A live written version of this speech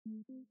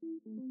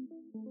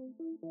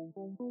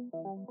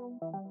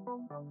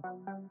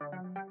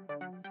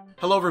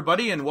Hello,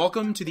 everybody, and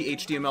welcome to the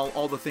HTML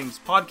All the Things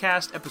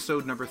podcast,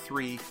 episode number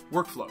 3,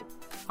 Workflow.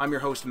 I'm your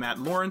host, Matt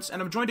Lawrence, and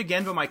I'm joined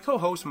again by my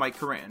co-host, Mike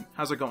Curran.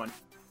 How's it going?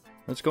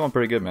 It's going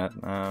pretty good, Matt.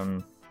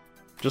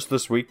 Just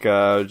this week,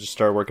 just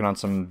started working on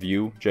some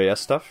Vue.js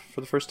stuff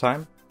for the first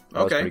time.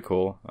 That was pretty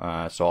cool.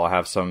 So I'll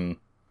have some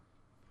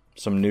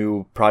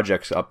new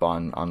projects up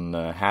on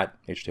the Hat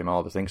HTML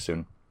All the Things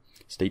soon.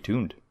 Stay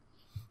tuned.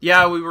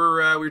 Yeah, we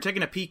were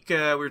taking a peek.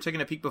 We were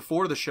taking a peek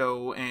before the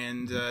show,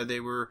 and they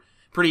were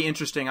pretty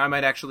interesting. I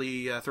might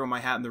actually throw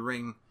my hat in the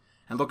ring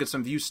and look at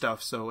some Vue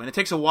stuff. And it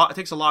takes a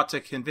lot to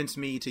convince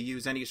me to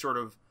use any sort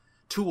of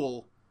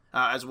tool,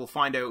 as we'll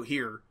find out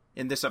here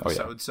in this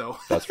episode. Oh, yeah. So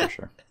that's for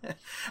sure.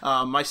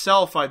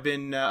 Myself, I've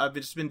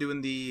just been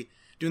doing the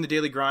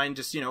daily grind,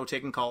 just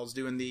taking calls,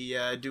 doing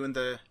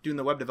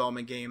the web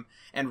development game,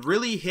 and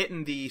really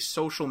hitting the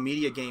social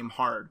media game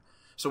hard.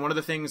 So one of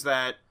the things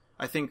that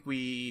I think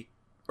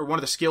one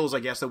of the skills,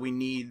 I guess, that we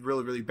need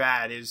really, really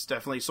bad is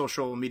definitely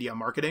social media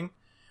marketing.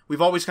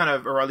 We've always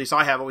or at least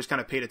I have always kind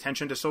of paid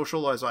attention to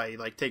social, as I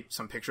take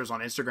some pictures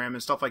on Instagram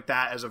and stuff like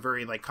that as a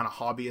very kind of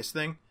hobbyist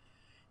thing.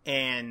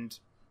 And,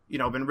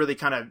 been really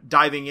kind of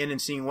diving in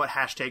and seeing what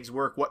hashtags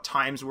work, what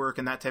times work,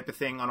 and that type of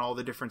thing on all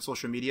the different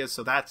social medias.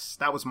 So that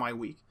was my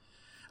week.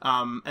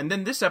 And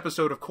then this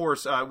episode, of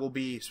course, will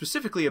be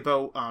specifically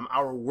about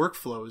our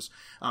workflows,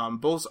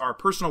 both our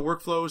personal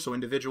workflows, so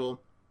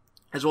individual,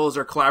 as well as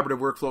our collaborative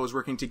workflows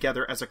working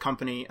together as a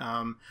company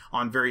on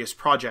various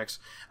projects.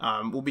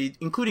 We'll be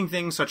including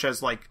things such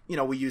as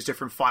we use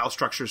different file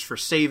structures for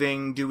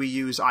saving. Do we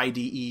use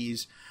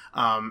IDEs?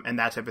 And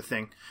that type of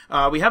thing.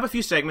 We have a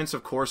few segments,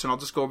 of course, and I'll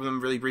just go over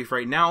them really brief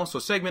right now. So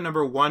segment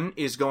number 1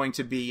 is going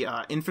to be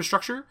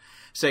infrastructure.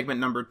 Segment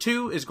number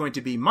 2 is going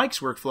to be Mike's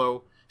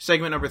workflow.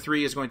 Segment number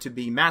 3 is going to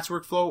be Matt's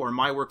workflow or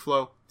my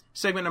workflow.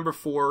 Segment number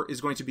 4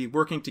 is going to be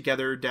working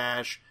together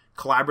 -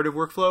 collaborative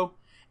workflow.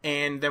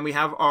 And then we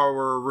have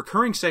our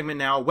recurring segment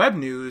now, Web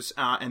News,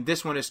 and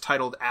this one is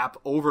titled App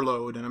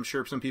Overload, and I'm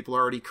sure some people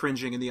are already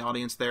cringing in the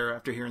audience there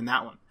after hearing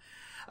that one.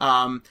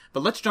 But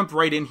let's jump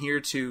right in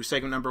here to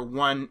segment number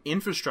 1,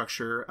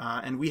 infrastructure,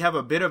 and we have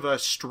a bit of a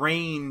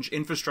strange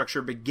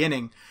infrastructure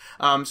beginning.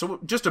 So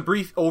just a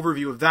brief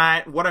overview of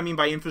that. What I mean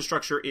by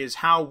infrastructure is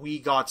how we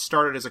got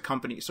started as a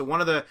company. So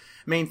one of the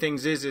main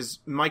things is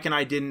Mike and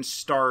I didn't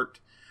start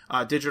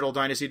Digital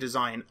Dynasty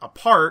Design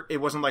apart. It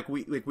wasn't like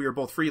we were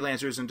both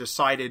freelancers and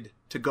decided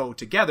to go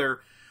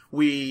together.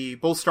 We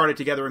both started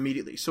together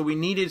immediately. So we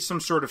needed some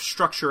sort of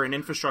structure and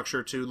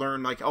infrastructure to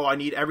learn I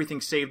need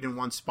everything saved in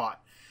one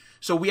spot.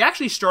 So we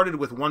actually started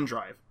with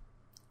OneDrive.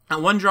 Now,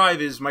 OneDrive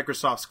is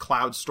Microsoft's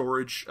cloud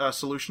storage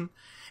solution.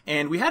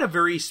 And we had a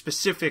very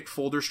specific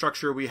folder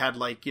structure. We had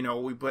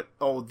we put,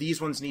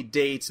 these ones need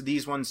dates,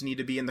 these ones need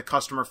to be in the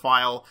customer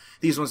file,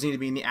 these ones need to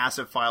be in the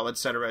asset file, et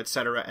cetera, et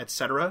cetera, et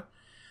cetera.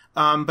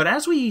 But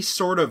as we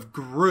sort of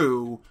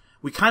grew,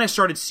 we kind of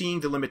started seeing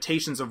the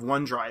limitations of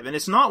OneDrive. And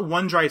it's not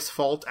OneDrive's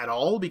fault at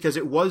all, because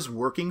it was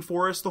working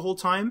for us the whole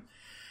time.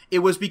 It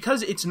was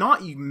because it's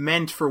not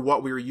meant for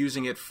what we were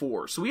using it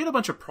for. So we had a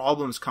bunch of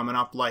problems coming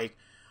up,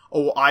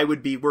 I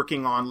would be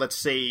working on, let's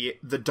say,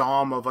 the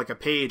DOM of a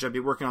page. I'd be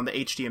working on the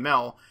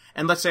HTML.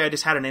 And let's say I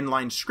just had an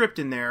inline script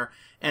in there.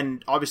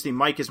 And obviously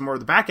Mike is more of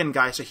the back-end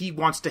guy, so he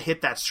wants to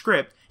hit that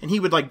script. And he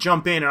would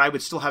jump in, and I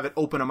would still have it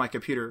open on my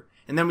computer.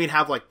 And then we'd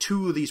have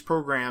 2 of these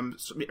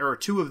programs, or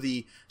 2 of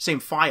the same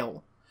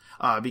file.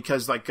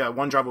 Because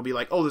OneDrive will be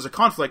there's a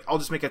conflict. I'll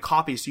just make a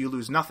copy so you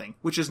lose nothing.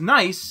 Which is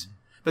nice,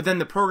 but then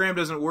the program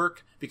doesn't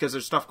work because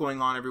there's stuff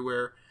going on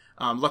everywhere.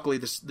 Luckily,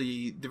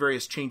 the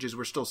various changes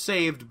were still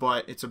saved,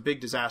 but it's a big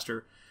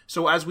disaster.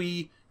 So as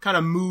we kind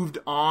of moved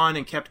on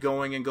and kept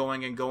going and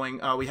going and going,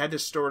 we had to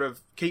sort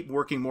of keep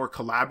working more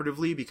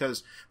collaboratively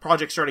because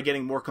projects started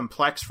getting more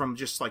complex from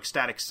just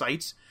static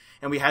sites.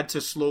 And we had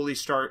to slowly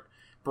start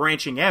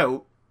branching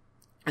out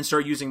and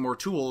start using more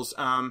tools.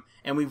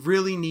 And we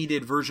really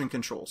needed version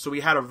control. So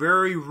we had a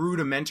very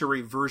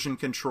rudimentary version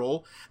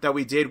control that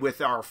we did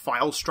with our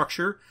file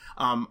structure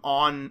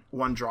on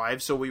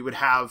OneDrive. So we would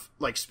have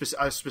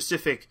a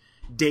specific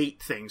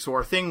date thing. So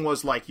our thing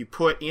was you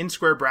put in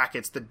square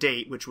brackets the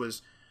date, which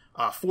was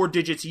 4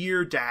 digits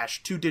year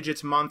 - 2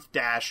 digits month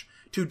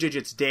 - 2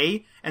 digits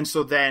day. And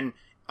so then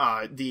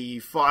the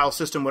file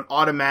system would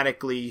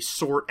automatically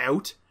sort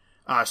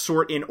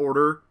in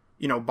order,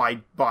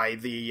 by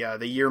the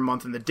year,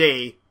 month, and the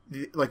day,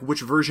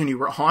 which version you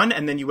were on,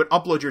 and then you would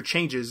upload your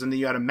changes, and then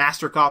you had a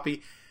master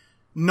copy.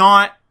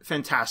 Not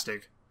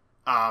fantastic.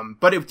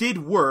 But it did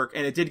work,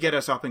 and it did get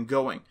us up and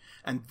going.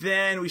 And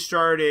then we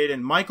started,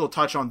 and Michael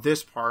touched on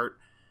this part,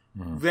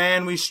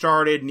 then we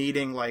started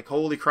needing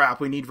holy crap,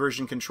 we need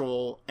version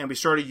control, and we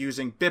started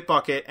using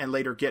Bitbucket and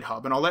later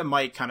GitHub. And I'll let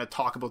Mike kind of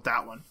talk about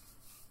that one.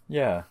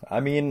 Yeah,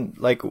 I mean,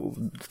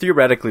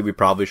 theoretically, we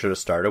probably should have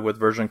started with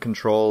version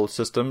control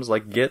systems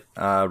like Git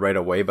right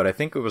away, but I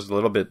think it was a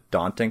little bit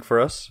daunting for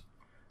us,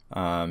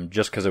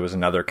 just because it was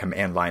another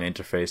command line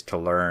interface to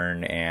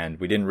learn, and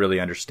we didn't really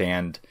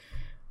understand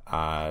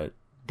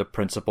the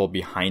principle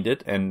behind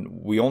it,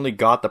 and we only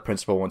got the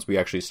principle once we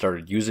actually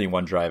started using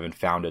OneDrive and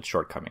found its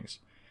shortcomings.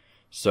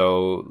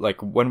 So,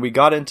 like, when we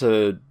got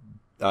into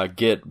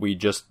Git, we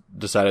just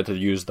decided to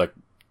use the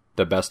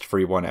best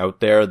free one out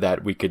there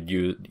that we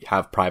could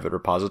have private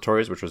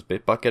repositories, which was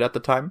Bitbucket at the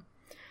time.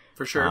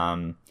 For sure.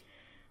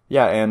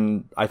 Yeah,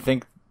 and I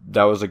think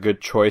that was a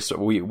good choice.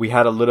 We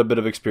had a little bit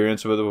of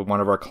experience with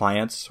one of our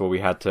clients, so we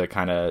had to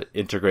kind of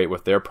integrate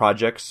with their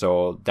projects.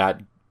 So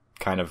that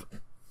kind of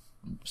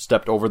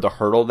stepped over the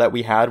hurdle that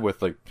we had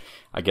with, like,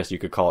 I guess you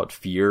could call it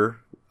fear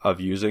of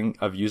using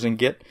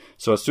Git.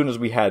 So as soon as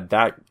we had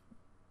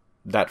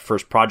that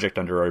first project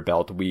under our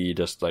belt, we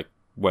just like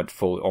went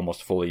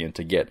almost fully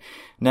into Git.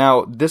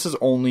 Now, this is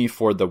only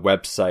for the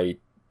website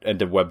and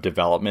the web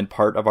development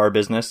part of our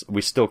business.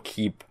 We still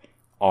keep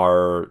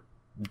our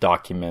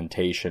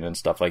documentation and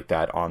stuff like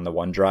that on the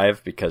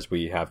OneDrive because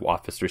we have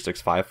Office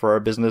 365 for our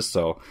business,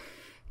 so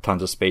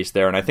tons of space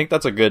there. And I think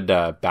that's a good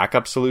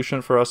backup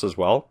solution for us as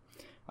well.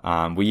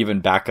 We even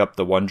back up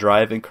the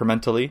OneDrive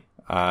incrementally.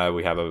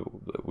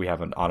 We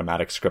have an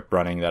automatic script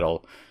running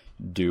that'll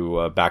do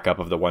a backup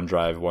of the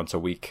OneDrive once a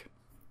week,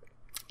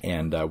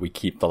 and we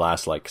keep the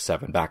last like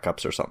 7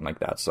 backups or something like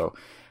that. So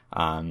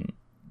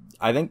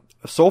I think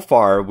so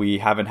far we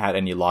haven't had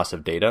any loss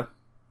of data.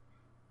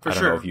 I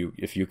don't know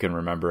if you can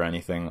remember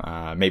anything,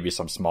 maybe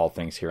some small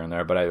things here and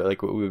there,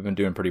 but we've been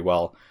doing pretty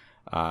well.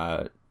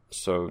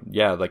 So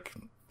yeah, like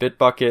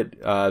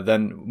Bitbucket.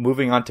 Then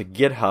moving on to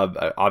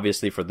GitHub,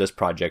 obviously for this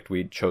project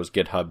we chose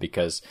GitHub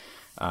because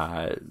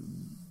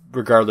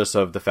regardless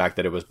of the fact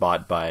that it was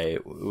bought by,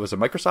 was it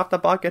Microsoft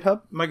that bought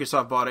GitHub?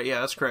 Microsoft bought it, yeah,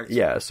 that's correct.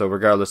 Yeah, so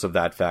regardless of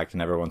that fact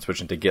and everyone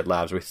switching to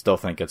GitLabs, we still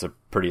think it's a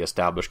pretty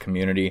established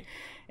community.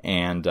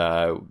 And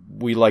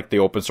we like the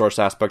open source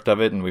aspect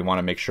of it, and we want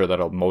to make sure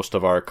that most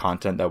of our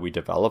content that we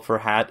develop for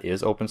Hat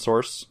is open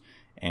source.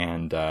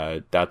 And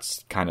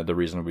that's kind of the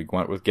reason we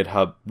went with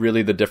GitHub.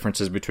 Really, the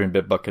differences between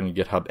Bitbucket and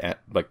GitHub,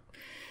 like,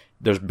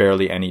 there's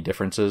barely any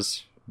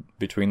differences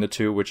between the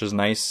two, which is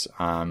nice.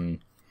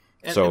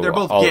 So they're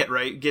both Git,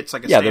 right? Git's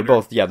like a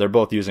standard. They're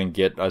both using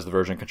Git as the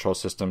version control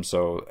system.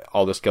 So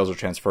all the skills are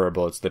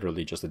transferable. It's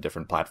literally just a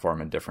different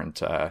platform and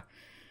different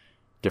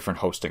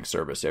hosting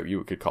service, yeah,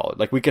 you could call it.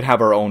 Like, we could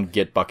have our own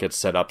Git bucket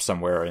set up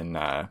somewhere in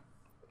our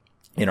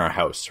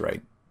house,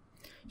 right?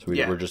 So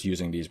we're just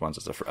using these ones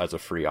as a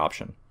free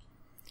option.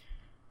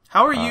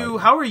 How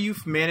are you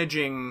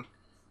managing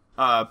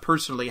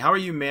personally? How are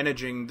you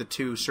managing the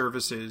two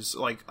services,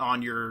 like,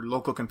 on your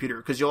local computer?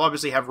 Because you'll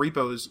obviously have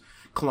repos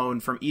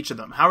cloned from each of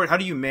them. How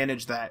do you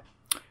manage that?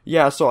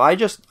 Yeah, so I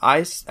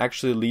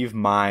actually leave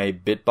my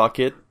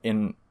Bitbucket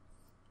in,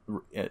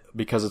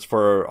 because it's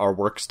for our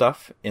work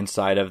stuff,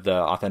 inside of the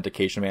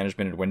authentication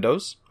management in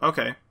Windows.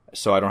 Okay.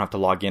 So I don't have to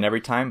log in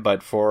every time.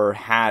 But for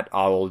Hat,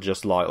 I'll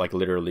just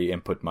literally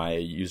input my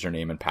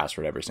username and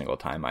password every single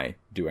time I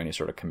do any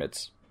sort of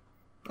commits.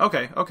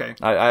 Okay.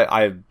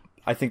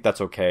 I think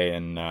that's okay,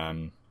 and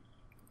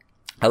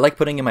I like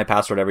putting in my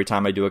password every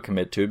time I do a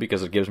commit too,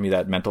 because it gives me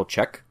that mental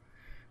check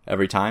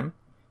every time.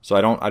 So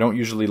I don't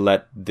usually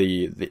let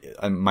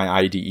my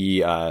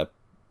IDE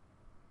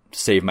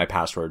save my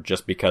password,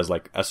 just because,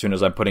 like, as soon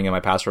as I'm putting in my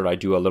password, I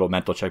do a little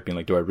mental check being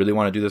like, do I really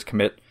want to do this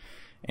commit?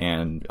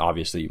 And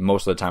obviously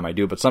most of the time I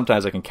do, but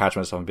sometimes I can catch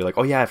myself and be like,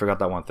 oh yeah, I forgot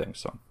that one thing.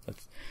 So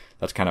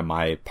that's kind of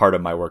my part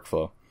of my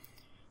workflow.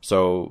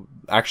 So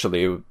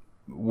actually,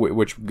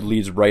 which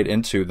leads right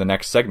into the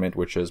next segment,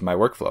 which is my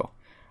workflow.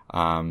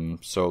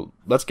 So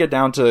let's get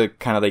down to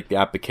kind of like the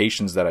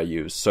applications that I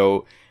use.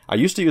 So I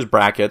used to use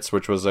Brackets,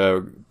 which was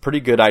a pretty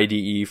good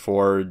IDE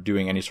for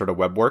doing any sort of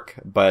web work.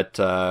 But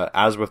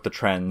as with the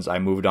trends, I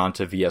moved on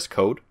to VS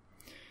Code,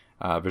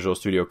 Visual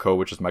Studio Code,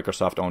 which is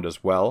Microsoft owned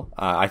as well.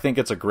 I think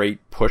it's a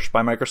great push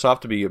by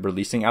Microsoft to be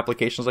releasing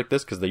applications like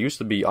this, because there used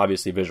to be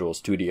obviously Visual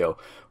Studio,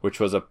 which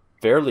was a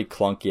fairly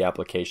clunky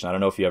application. I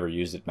don't know if you ever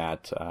used it,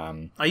 Matt.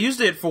 I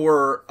used it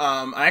for,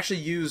 I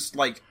actually used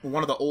like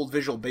one of the old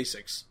Visual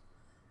Basics.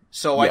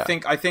 So yeah.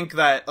 I think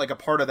that, like, a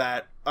part of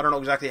that, I don't know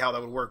exactly how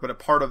that would work, but a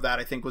part of that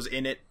I think was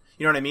in it.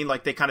 You know what I mean?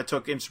 Like, they kind of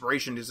took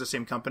inspiration, is the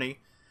same company,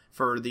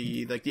 for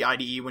the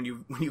IDE when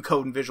you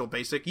code in Visual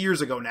Basic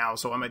years ago now.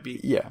 So I might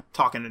be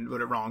talking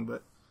about it wrong,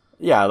 but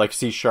yeah, like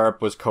C#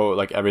 was code,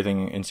 like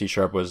everything in C#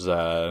 was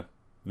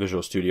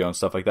Visual Studio and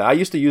stuff like that. I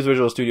used to use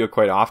Visual Studio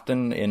quite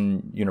often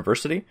in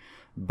university,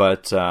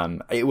 but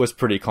it was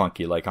pretty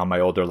clunky. Like, on my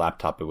older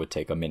laptop, it would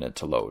take a minute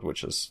to load,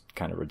 which is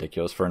kind of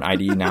ridiculous for an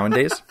IDE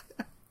nowadays.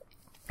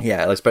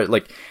 Yeah, but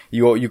like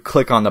you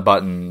click on the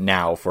button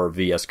now for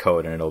VS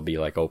Code and it'll be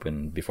like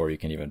open before you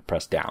can even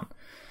press down.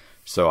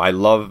 So I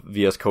love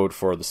VS Code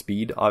for the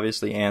speed,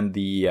 obviously, and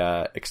the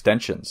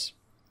extensions.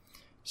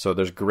 So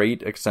there's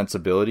great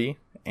extensibility,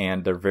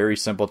 and they're very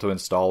simple to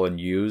install and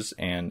use.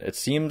 And it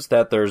seems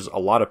that there's a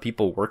lot of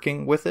people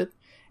working with it.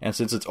 And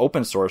since it's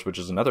open source, which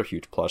is another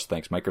huge plus,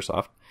 thanks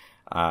Microsoft,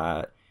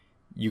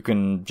 you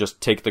can just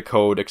take the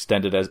code,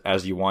 extend it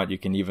as you want.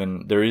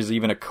 There is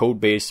even a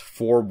code base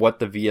for what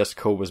the VS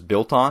Code was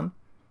built on.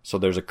 So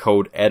there's a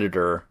code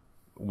editor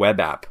web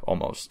app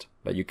almost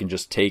that you can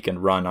just take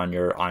and run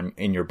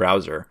in your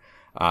browser.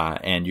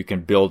 And you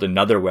can build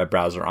another web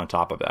browser on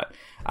top of that.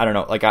 I don't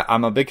know. Like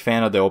I'm a big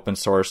fan of the open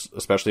source,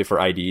 especially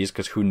for IDEs,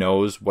 because who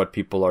knows what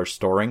people are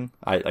storing.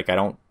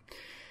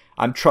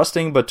 I'm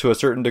trusting, but to a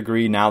certain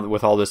degree now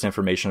with all this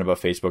information about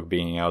Facebook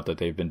being out that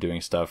they've been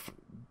doing stuff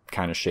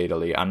kind of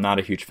shadily. I'm not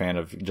a huge fan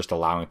of just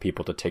allowing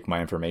people to take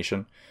my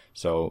information.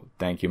 So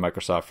thank you,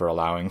 Microsoft, for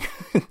allowing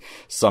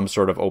some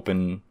sort of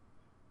open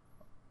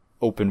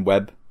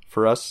web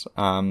for us.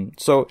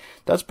 So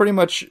that's pretty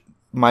much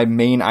my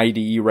main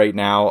IDE right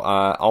now.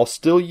 I'll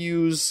still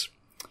use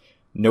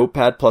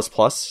Notepad++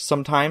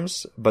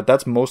 sometimes, but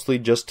that's mostly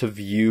just to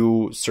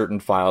view certain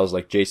files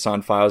like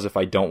JSON files if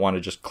I don't want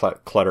to just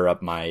clutter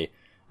up my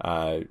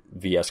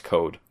VS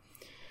Code.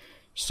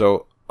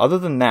 So other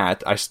than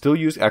that, I still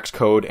use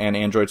Xcode and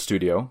Android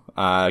Studio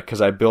because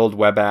I build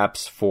web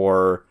apps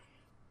for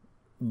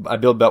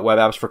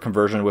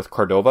conversion with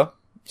Cordova.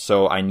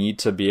 So I need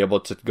to be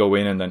able to go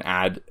in and then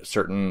add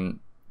certain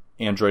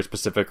Android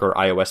specific or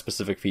iOS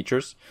specific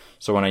features.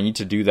 So when I need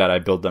to do that, I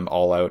build them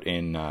all out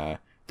in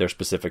their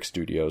specific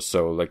studios.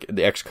 So like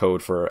the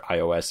Xcode for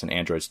iOS and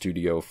Android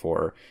Studio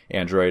for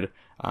Android.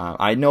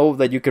 I know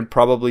that you can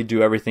probably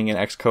do everything in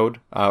Xcode.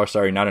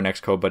 Not in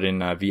Xcode, but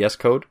in VS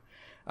Code.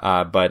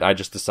 But I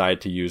just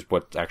decided to use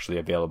what's actually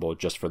available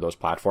just for those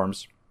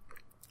platforms.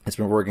 It's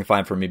been working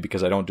fine for me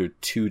because I don't do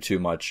too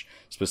much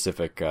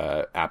specific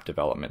app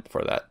development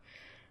for that.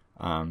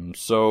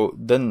 So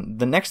then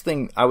the next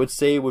thing I would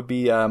say would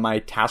be my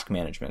task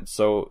management.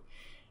 So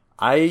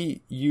I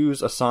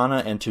use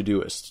Asana and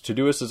Todoist.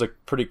 Todoist is a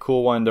pretty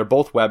cool one. They're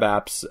both web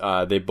apps.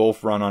 They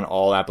both run on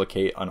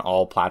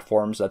all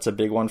platforms. That's a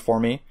big one for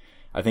me.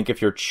 I think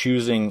if you're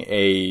choosing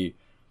a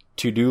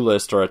to-do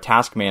list or a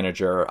task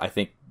manager, I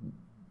think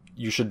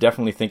you should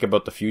definitely think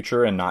about the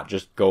future and not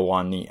just go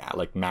on the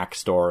Mac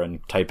store and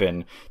type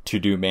in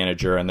to-do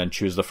manager and then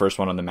choose the first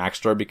one on the Mac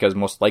store, because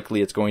most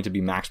likely it's going to be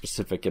Mac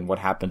specific. And what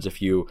happens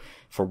if you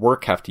for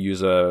work have to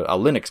use a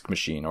Linux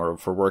machine, or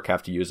for work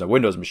have to use a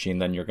Windows machine,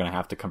 then you're going to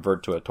have to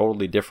convert to a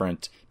totally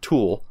different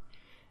tool,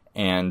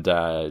 and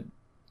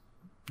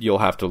you'll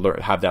have to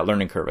have that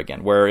learning curve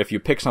again. Where if you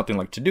pick something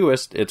like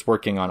Todoist, it's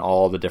working on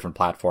all the different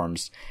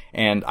platforms.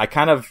 And I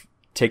kind of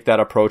take that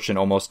approach in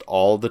almost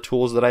all the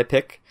tools that I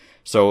pick.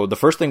 So the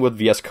first thing with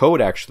VS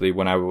Code, actually,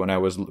 when I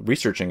was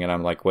researching it,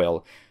 I'm like,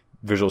 well,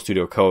 Visual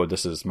Studio Code,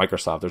 this is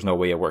Microsoft. There's no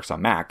way it works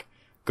on Mac.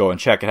 Go and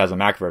check. It has a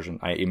Mac version.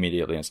 I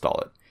immediately install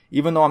it.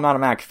 Even though I'm not a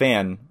Mac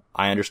fan,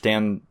 I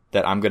understand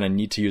that I'm going to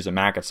need to use a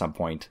Mac at some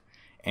point,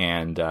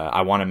 and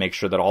I want to make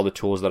sure that all the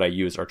tools that I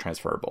use are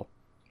transferable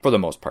for the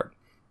most part.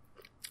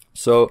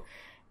 So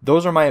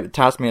those are my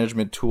task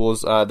management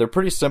tools. They're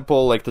pretty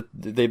simple. Like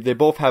they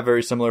both have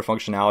very similar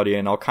functionality,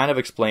 and I'll kind of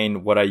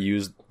explain what I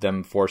use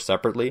them for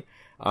separately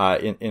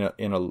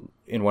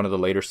in one of the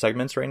later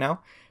segments right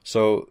now.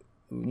 So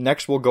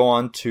next we'll go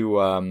on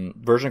to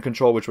version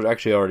control, which we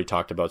actually already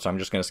talked about. So I'm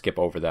just going to skip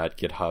over that.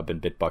 GitHub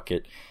and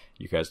Bitbucket,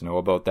 you guys know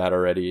about that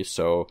already.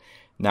 So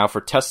now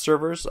for test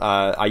servers,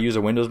 I use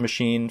a Windows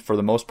machine for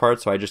the most part,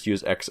 so I just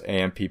use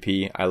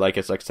XAMPP. I like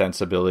its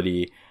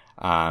extensibility.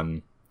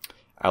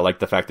 I like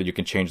the fact that you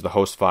can change the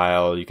host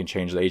file, you can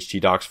change the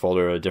htdocs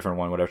folder, a different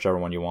one, whichever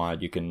one you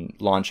want. You can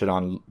launch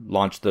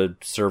the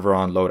server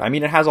on load. I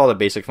mean, it has all the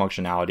basic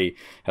functionality,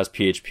 has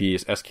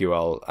PHP,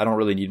 SQL. I don't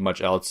really need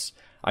much else.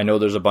 I know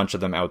there's a bunch of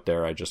them out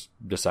there. I just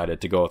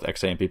decided to go with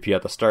XAMPP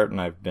at the start,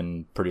 and I've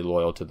been pretty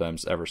loyal to them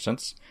ever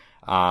since.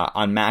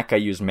 On Mac, I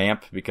use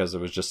MAMP because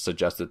it was just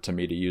suggested to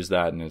me to use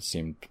that, and it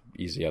seemed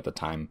easy at the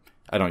time.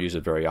 I don't use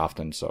it very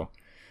often, so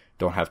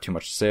don't have too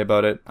much to say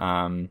about it.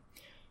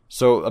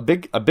 So a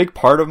big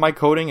part of my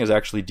coding is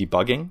actually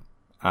debugging,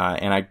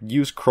 and I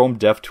use Chrome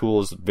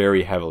DevTools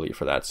very heavily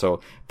for that. So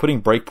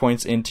putting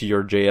breakpoints into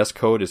your JS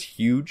code is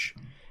huge,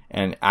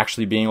 and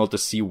actually being able to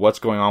see what's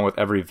going on with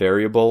every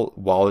variable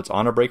while it's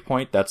on a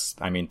breakpoint,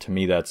 to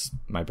me, that's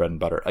my bread and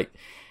butter.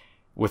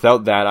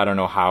 Without that, I don't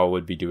know how I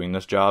would be doing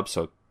this job.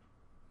 So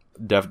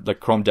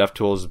Chrome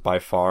DevTools is by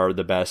far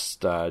the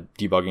best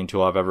debugging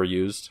tool I've ever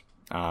used,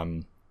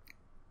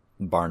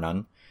 bar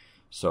none.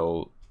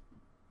 So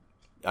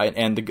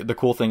the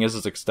cool thing is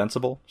it's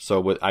extensible.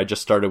 So I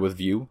just started with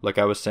Vue, like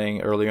I was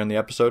saying earlier in the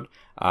episode.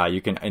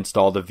 You can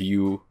install the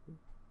Vue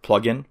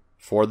plugin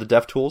for the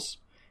DevTools,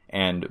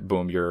 and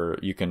boom,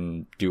 you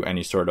can do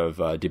any sort of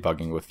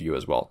debugging with Vue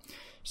as well.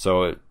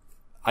 So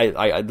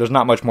there's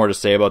not much more to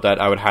say about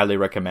that. I would highly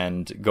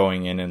recommend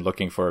going in and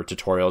looking for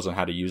tutorials on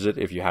how to use it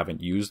if you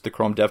haven't used the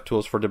Chrome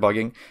DevTools for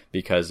debugging,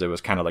 because it was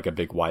kind of like a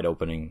big wide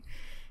opening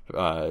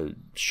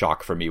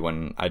shock for me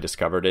when I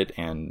discovered it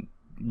and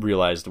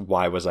realized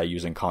why was I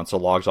using console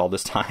logs all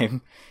this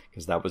time,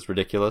 because that was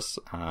ridiculous.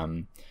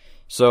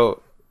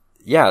 So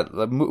yeah,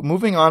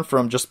 moving on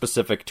from just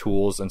specific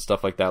tools and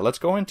stuff like that, let's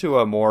go into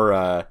a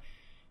more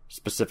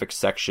specific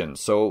section.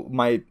 So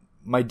my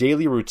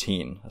daily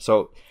routine.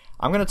 So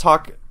I'm going to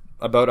talk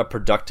about a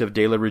productive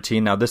daily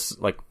routine. Now this,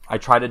 I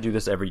try to do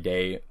this every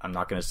day. I'm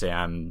not going to say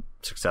I'm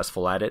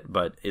successful at it,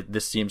 but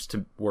this seems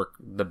to work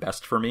the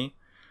best for me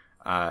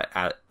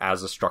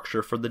as a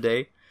structure for the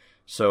day.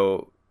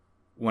 So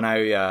when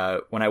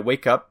I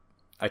wake up,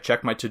 I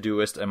check my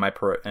Todoist and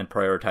and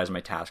prioritize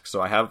my tasks.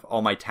 So I have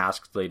all my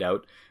tasks laid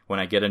out. When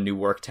I get a new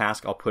work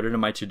task, I'll put it in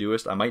my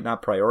Todoist. I might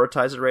not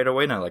prioritize it right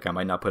away. I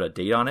might not put a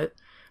date on it,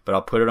 but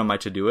I'll put it on my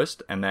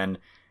Todoist. And then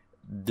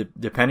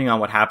depending on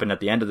what happened at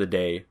the end of the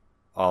day,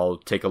 I'll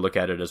take a look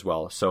at it as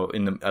well. So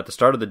at the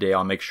start of the day,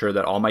 I'll make sure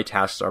that all my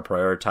tasks are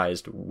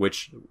prioritized,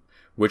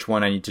 which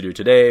one I need to do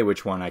today,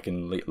 which one I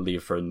can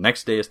leave for the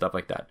next day, stuff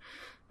like that.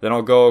 Then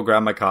I'll go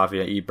grab my coffee,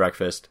 eat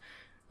breakfast,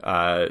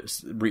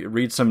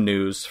 read some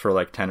news for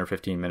like 10 or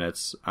 15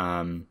 minutes.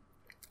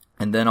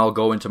 And then I'll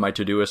go into my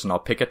Todoist and I'll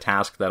pick a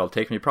task that'll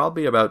take me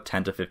probably about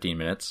 10 to 15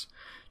 minutes.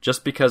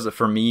 Just because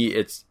for me,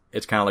 it's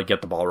kind of like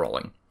get the ball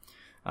rolling.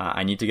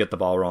 I need to get the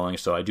ball rolling,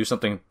 so I do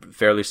something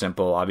fairly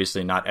simple.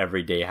 Obviously, not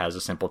every day has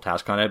a simple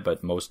task on it,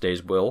 but most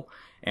days will,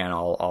 and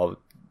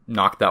I'll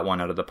knock that one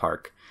out of the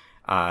park.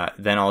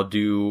 Then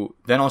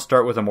I'll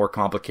start with a more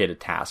complicated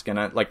task, and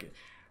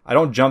I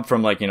don't jump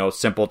from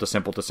simple to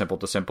simple to simple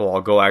to simple.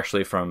 I'll go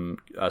actually from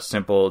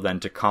simple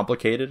then to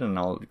complicated,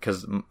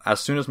 because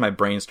as soon as my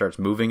brain starts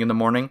moving in the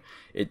morning,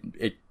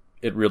 it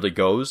really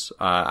goes.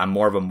 I'm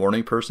more of a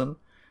morning person,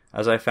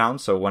 as I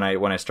found. So when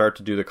I start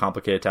to do the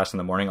complicated tasks in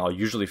the morning, I'll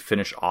usually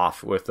finish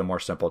off with the more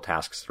simple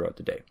tasks throughout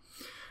the day.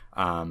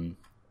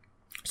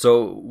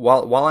 So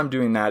while I'm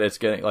doing that, it's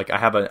getting I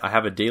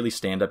have a daily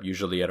stand up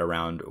usually at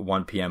around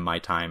 1 p.m. my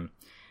time,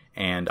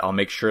 and I'll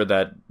make sure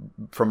that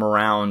from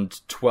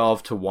around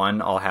 12 to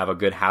 1, I'll have a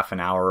good half an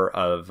hour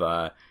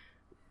of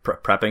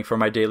prepping for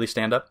my daily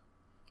stand up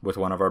with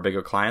one of our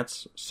bigger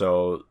clients.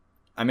 So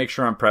I make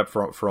sure I'm prepped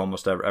for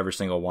almost every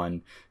single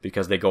one,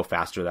 because they go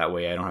faster that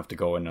way. I don't have to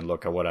go in and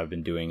look at what I've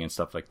been doing and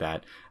stuff like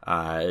that.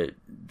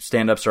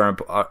 Stand-ups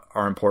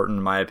are important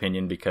in my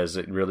opinion, because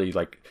it really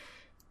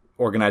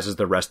organizes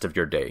the rest of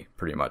your day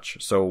pretty much.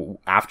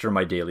 So after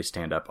my daily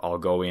stand-up, I'll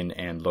go in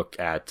and look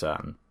at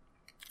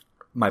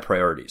my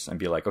priorities and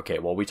be like, okay,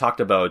 well, we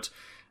talked about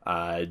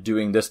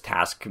doing this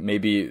task.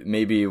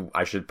 Maybe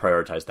I should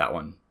prioritize that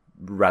one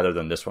rather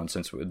than this one,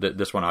 since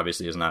this one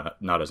obviously is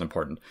not as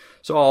important.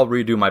 So I'll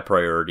redo my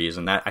priorities,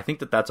 and I think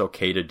that's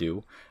okay to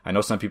do. I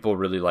know some people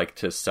really like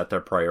to set their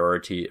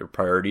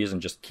priorities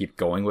and just keep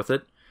going with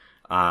it.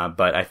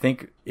 But I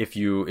think if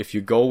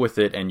you go with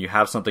it and you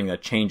have something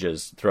that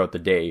changes throughout the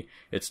day,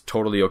 it's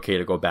totally okay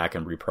to go back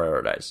and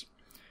reprioritize.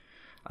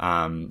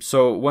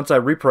 So once I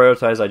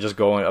reprioritize, I just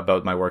go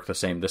about my work the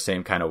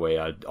same kind of way.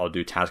 I'll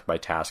do task by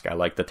task. I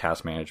like the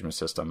task management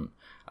system.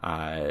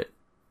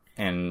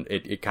 And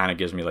it kind of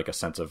gives me a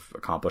sense of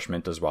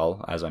accomplishment as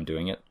well as I'm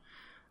doing it.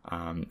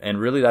 And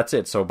really that's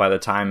it. So by the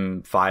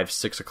time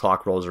 5-6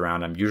 o'clock rolls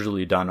around, I'm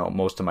usually done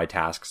most of my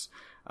tasks.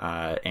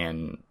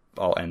 And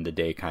I'll end the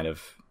day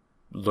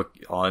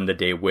I'll end the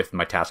day with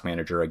my task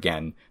manager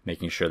again,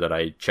 making sure that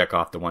I check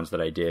off the ones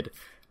that I did,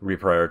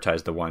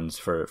 reprioritize the ones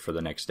for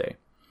the next day.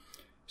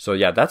 So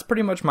yeah, that's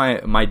pretty much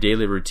my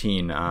daily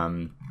routine.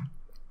 I'm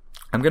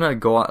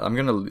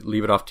gonna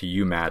leave it off to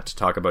you, Matt, to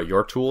talk about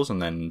your tools and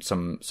then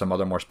some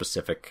other more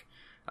specific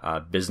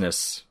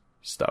business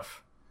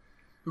stuff.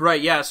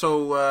 Right. Yeah.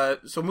 So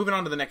moving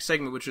on to the next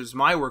segment, which is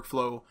my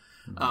workflow.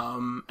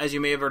 As you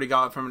may have already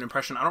got from an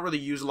impression, I don't really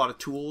use a lot of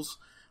tools.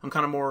 I'm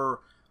kind of more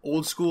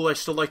old school. I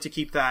still like to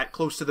keep that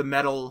close to the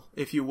metal,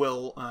 if you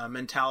will,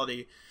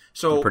 mentality.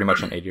 So you're pretty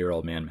much an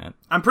 80-year-old man, Matt.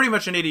 I'm pretty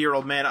much an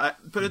 80-year-old man. I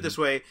put it this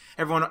way: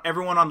 everyone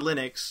on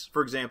Linux,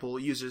 for example,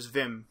 uses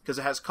Vim because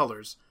it has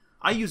colors.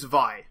 I use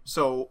Vi,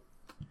 so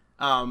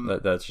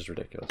that's just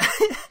ridiculous.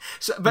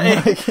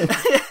 But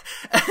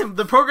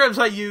the programs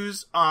I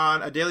use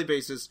on a daily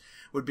basis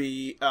would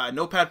be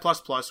Notepad++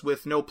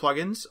 with no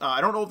plugins.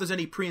 I don't know if there's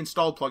any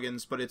pre-installed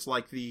plugins, but it's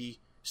like the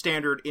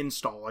standard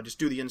install. I just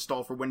do the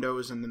install for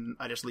Windows and then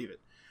I just leave it.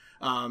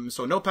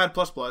 So Notepad++.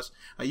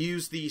 I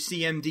use the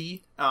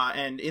CMD,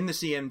 and in the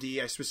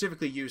CMD, I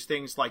specifically use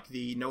things like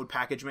the Node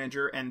Package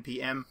Manager,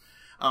 NPM.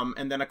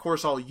 And then, of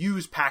course, I'll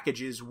use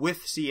packages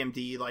with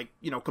CMD,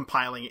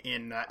 compiling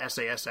in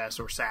SASS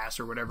or SAS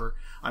or whatever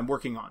I'm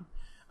working on.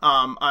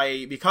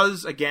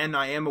 Because, again,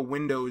 I am a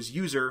Windows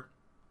user,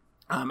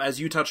 as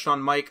you touched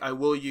on, Mike, I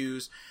will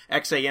use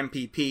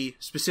XAMPP.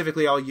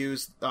 Specifically, I'll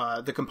use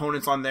the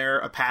components on there,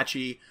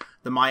 Apache,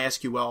 the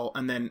MySQL,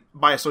 and then,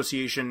 by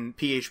association,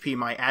 PHP,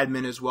 my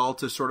admin as well,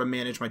 to sort of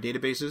manage my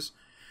databases.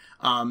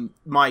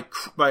 My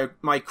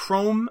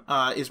Chrome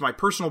is my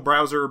personal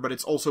browser, but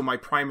it's also my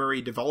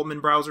primary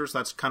development browser, so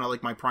that's kind of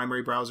like my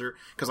primary browser,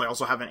 because I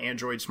also have an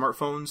Android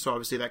smartphone, so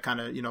obviously that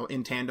kind of,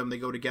 in tandem, they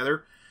go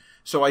together.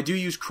 So I do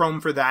use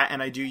Chrome for that,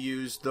 and I do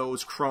use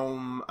those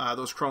Chrome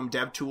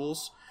dev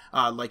tools,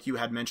 like you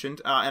had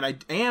mentioned, and I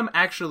am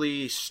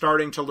actually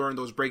starting to learn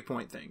those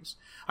breakpoint things.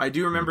 I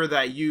do remember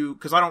that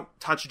because I don't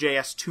touch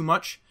JS too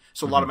much,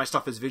 so a lot of my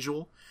stuff is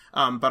visual.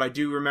 But I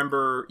do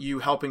remember you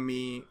helping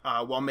me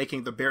while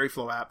making the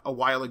Berryflow app a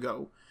while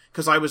ago.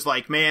 Because I was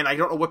like, man, I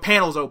don't know what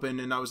panel's open.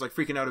 And I was like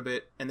freaking out a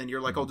bit. And then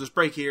you're like, oh, just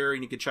break here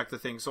and you can check the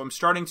thing. So I'm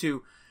starting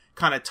to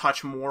kind of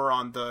touch more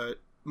on the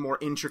more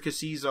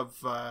intricacies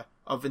of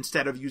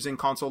instead of using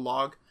console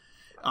log.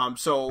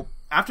 So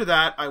after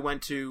that, I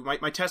went to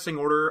my testing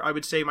order. I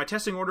would say my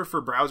testing order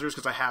for browsers,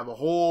 because I have a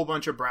whole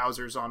bunch of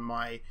browsers on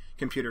my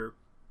computer.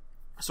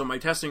 So my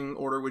testing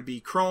order would be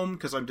Chrome,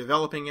 because I'm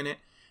developing in it,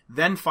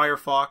 then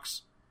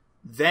Firefox,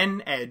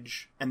 then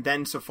Edge, and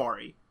then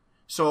Safari.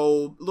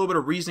 So a little bit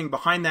of reasoning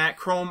behind that.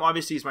 Chrome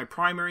obviously is my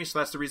primary, so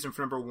that's the reason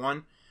for number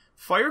 1.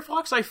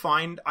 Firefox, I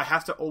find I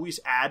have to always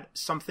add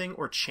something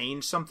or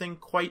change something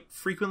quite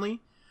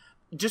frequently,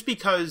 just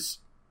because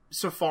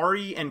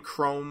Safari and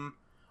Chrome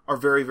are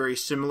very, very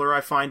similar,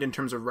 I find, in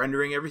terms of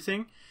rendering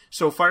everything.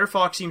 So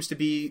Firefox seems to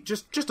be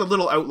just a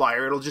little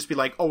outlier. It'll just be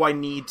like, oh, I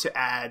need to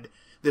add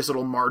this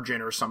little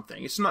margin or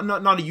something. It's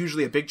not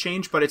usually a big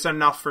change, but it's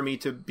enough for me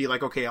to be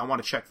like, okay, I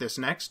want to check this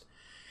next.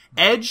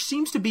 Edge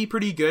seems to be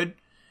pretty good,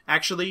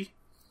 actually.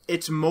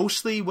 It's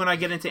mostly when I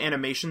get into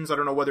animations. I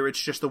don't know whether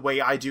it's just the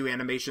way I do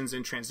animations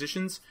and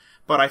transitions,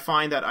 but I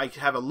find that I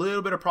have a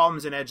little bit of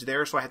problems in Edge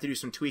there, so I have to do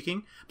some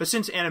tweaking. But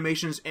since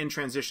animations and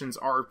transitions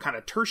are kind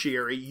of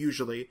tertiary,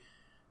 usually,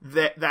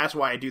 that's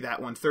why I do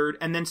that one third.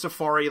 And then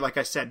Safari, like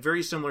I said,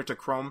 very similar to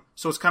Chrome,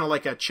 so it's kind of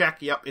like a check,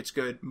 yep, it's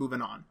good,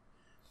 moving on.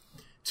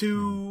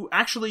 To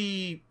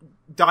actually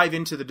dive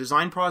into the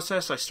design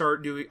process, I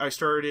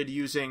started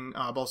using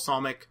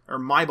Balsamiq, or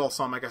my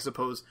Balsamiq, I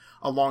suppose,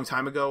 a long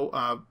time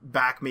ago.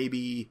 Back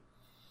maybe,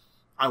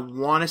 I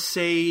want to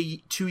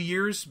say 2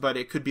 years, but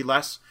it could be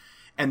less.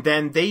 And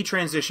then they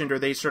transitioned, or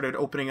they started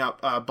opening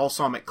up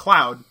Balsamiq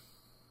Cloud.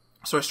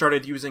 So I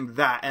started using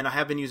that, and I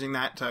have been using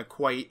that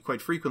quite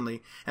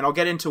frequently. And I'll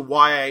get into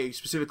why I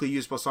specifically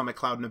use Balsamiq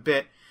Cloud in a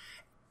bit.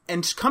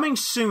 And coming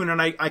soon,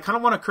 and I kind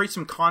of want to create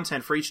some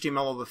content for HTML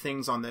All the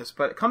Things on this,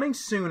 but coming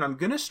soon, I'm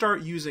going to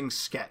start using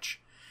Sketch.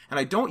 And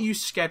I don't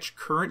use Sketch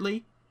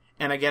currently,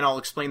 and again, I'll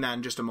explain that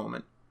in just a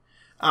moment.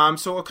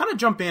 So I'll kind of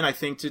jump in, I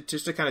think,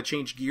 to kind of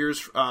change gears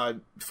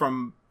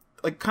from,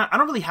 like, I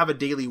don't really have a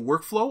daily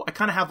workflow. I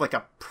kind of have like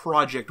a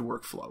project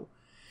workflow.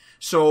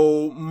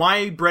 So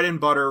my bread and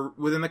butter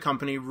within the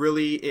company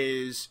really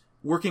is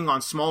working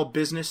on small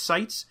business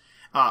sites.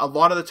 A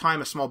lot of the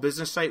time, a small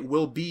business site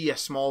will be a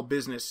small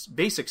business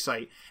basic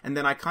site, and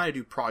then I kind of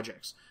do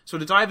projects. So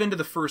to dive into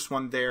the first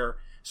one there,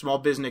 small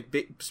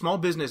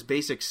business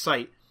basic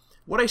site,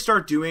 what I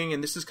start doing,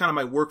 and this is kind of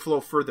my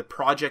workflow for the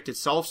project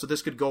itself, so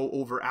this could go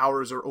over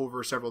hours or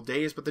over several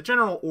days, but the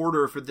general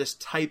order for this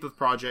type of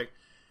project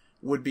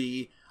would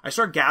be, I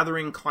start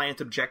gathering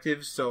client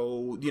objectives.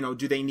 So,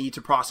 do they need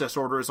to process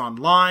orders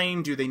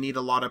online? Do they need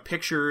a lot of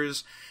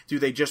pictures? Do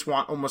they just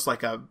want almost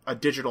like a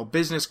digital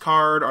business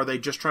card? Are they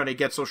just trying to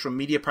get social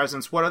media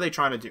presence? What are they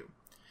trying to do?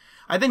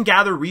 I then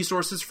gather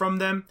resources from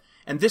them.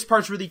 And this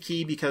part's really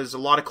key because a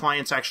lot of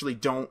clients actually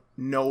don't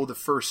know the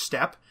first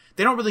step.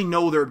 They don't really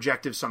know their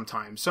objectives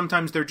sometimes.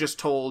 Sometimes they're just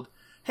told,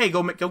 hey,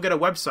 go get a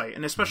website.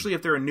 And especially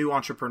if they're a new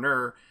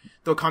entrepreneur,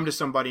 they'll come to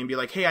somebody and be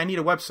like, hey, I need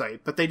a website.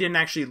 But they didn't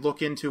actually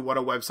look into what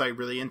a website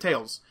really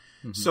entails.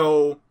 Mm-hmm.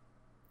 So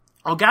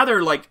I'll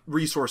gather like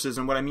resources.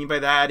 And what I mean by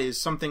that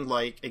is something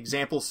like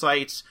example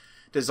sites,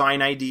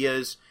 design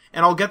ideas,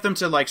 and I'll get them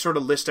to like sort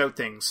of list out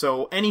things.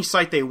 So any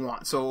site they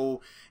want.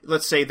 So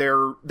let's say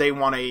they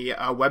want a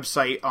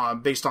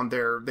website based on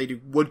they do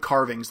wood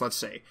carvings, let's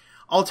say.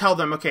 I'll tell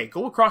them, okay,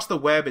 go across the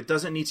web. It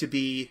doesn't need to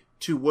be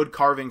to wood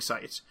carving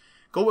sites.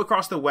 Go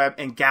across the web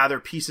and gather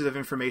pieces of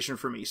information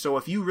for me. So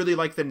if you really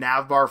like the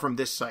nav bar from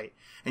this site,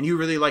 and you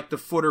really like the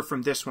footer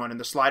from this one, and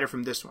the slider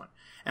from this one,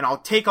 and I'll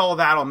take all of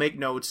that, I'll make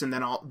notes, and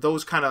then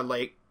those kind of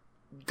like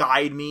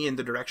guide me in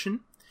the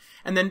direction.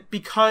 And then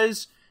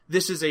because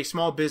this is a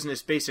small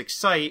business basic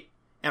site,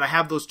 and I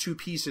have those two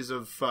pieces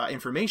of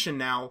information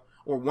now,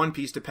 or one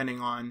piece depending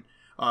on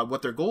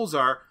what their goals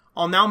are,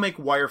 I'll now make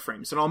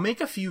wireframes, and I'll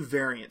make a few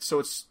variants.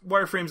 So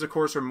wireframes, of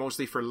course, are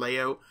mostly for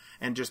layout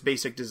and just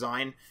basic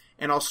design.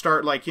 And I'll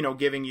start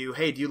giving you,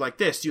 hey, do you like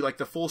this? Do you like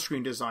the full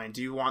screen design?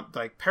 Do you want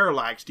like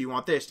parallax? Do you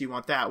want this? Do you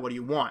want that? What do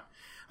you want?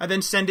 I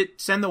then send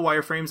the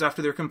wireframes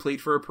after they're complete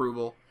for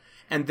approval.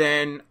 And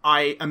then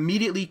I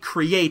immediately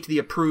create the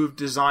approved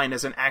design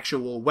as an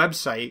actual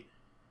website.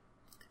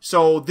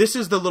 So this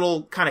is the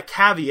little kind of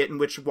caveat in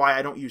why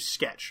I don't use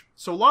Sketch.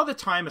 So a lot of the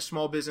time, a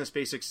small business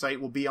basic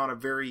site will be on a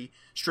very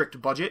strict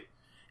budget.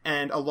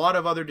 And a lot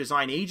of other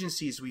design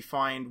agencies we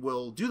find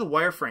will do the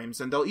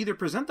wireframes, and they'll either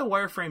present the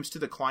wireframes to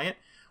the client,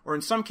 or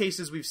in some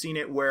cases we've seen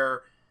it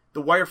where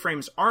the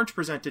wireframes aren't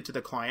presented to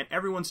the client.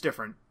 Everyone's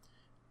different.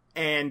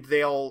 And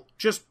they'll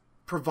just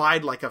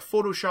provide like a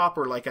Photoshop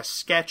or like a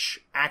Sketch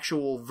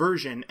actual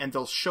version, and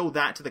they'll show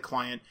that to the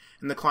client,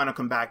 and the client will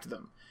come back to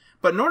them.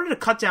 But in order to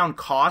cut down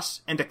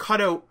costs and to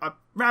cut out a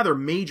rather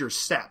major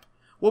step,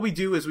 what we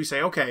do is we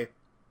say, okay,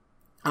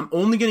 I'm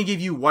only going to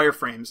give you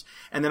wireframes,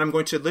 and then I'm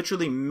going to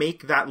literally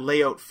make that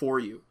layout for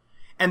you.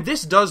 And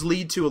this does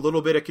lead to a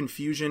little bit of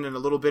confusion and a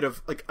little bit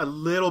of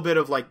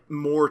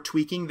more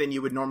tweaking than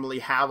you would normally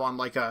have on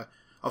like a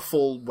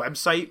full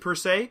website per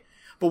se.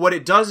 But what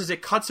it does is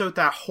it cuts out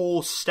that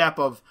whole step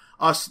of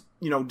us,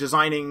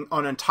 designing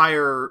an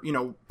entire,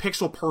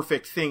 pixel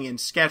perfect thing in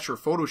Sketch or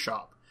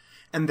Photoshop.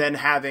 and then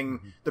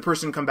having the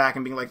person come back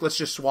and being like, let's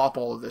just swap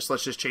all of this.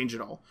 Let's just change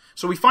it all.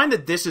 So we find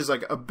that this is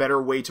like a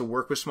better way to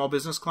work with small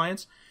business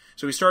clients.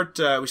 So we start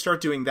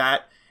doing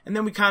that. And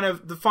then we kind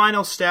of, the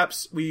final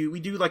steps, we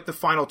do like the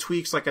final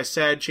tweaks, like I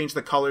said, change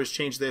the colors,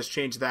 change this,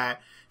 change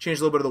that, change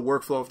a little bit of the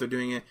workflow if they're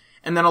doing it.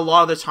 And then a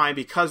lot of the time,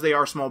 because they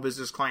are small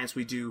business clients,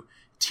 we do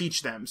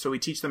teach them. So we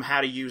teach them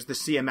how to use the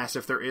CMS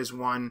if there is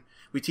one.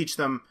 We teach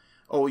them,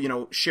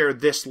 share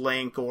this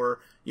link, or,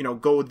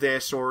 go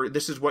this, or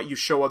this is what you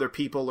show other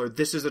people, or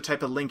this is the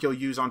type of link you'll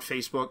use on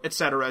Facebook, et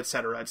cetera, et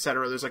cetera, et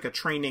cetera. There's like a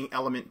training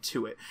element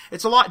to it.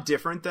 It's a lot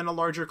different than a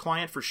larger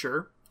client for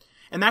sure.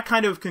 And that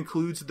kind of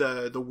concludes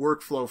the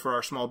workflow for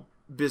our small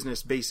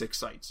business basic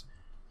sites.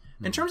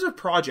 In terms of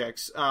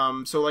projects,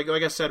 so like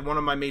I said, one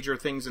of my major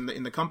things in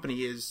the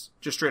company is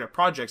just straight up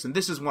projects, and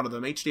this is one of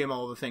them.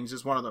 HTML of the things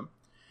is one of them.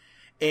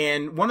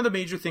 And one of the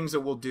major things that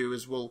we'll do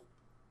is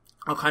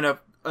an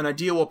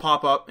idea will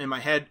pop up in my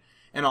head,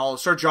 and I'll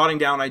start jotting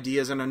down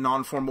ideas in a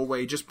non-formal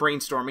way, just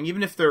brainstorming.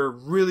 Even if they're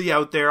really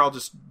out there, I'll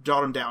just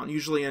jot them down,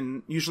 usually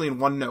in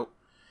OneNote.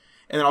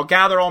 And then I'll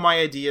gather all my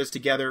ideas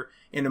together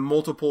in a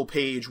multiple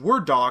page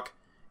Word doc,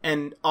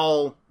 and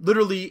I'll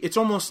literally, it's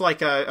almost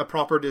like a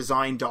proper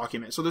design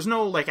document. So there's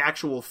no like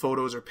actual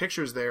photos or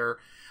pictures there,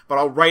 but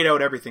I'll write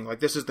out everything.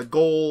 Like, this is the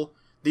goal,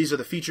 these are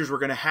the features we're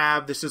going to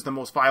have, this is the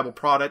most viable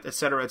product,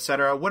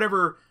 etc.,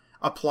 whatever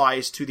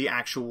applies to the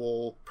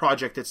actual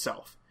project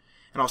itself.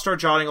 And I'll start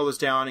jotting all this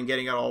down and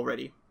getting it all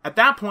ready. At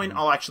that point,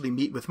 I'll actually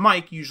meet with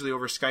Mike, usually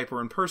over Skype or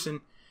in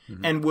person,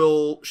 and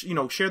we'll,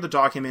 share the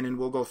document and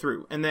we'll go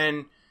through. And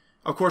then,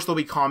 of course, there'll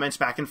be comments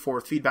back and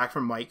forth, feedback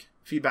from Mike,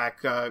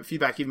 feedback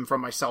even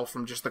from myself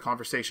from just the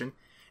conversation,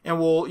 and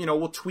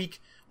we'll tweak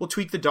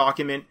the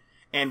document,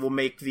 and we'll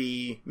make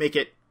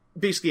it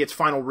basically its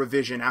final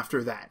revision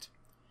after that.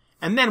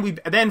 And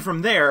then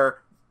from there,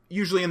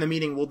 usually in the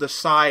meeting, we'll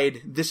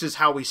decide this is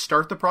how we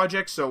start the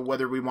project. So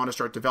whether we want to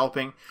start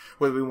developing,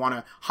 whether we want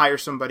to hire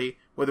somebody,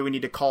 whether we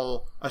need to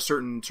call a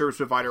certain service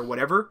provider,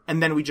 whatever,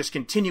 and then we just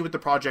continue with the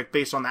project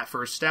based on that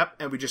first step,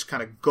 and we just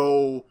kind of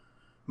go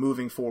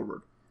moving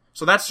forward.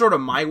 So that's sort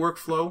of my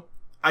workflow.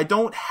 I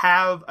don't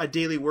have a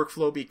daily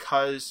workflow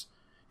because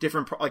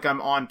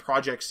I'm on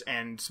projects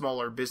and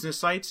smaller business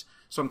sites.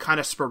 So I'm kind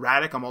of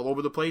sporadic. I'm all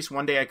over the place.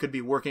 One day I could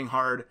be working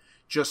hard,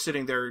 just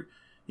sitting there,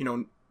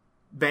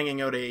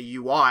 banging out a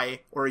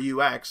UI or a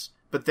UX.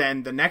 But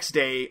then the next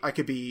day I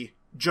could be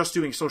just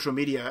doing social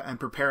media and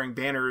preparing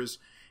banners,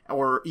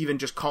 or even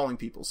just calling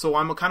people. So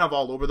I'm kind of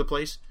all over the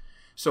place.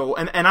 So,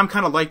 and I'm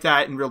kind of like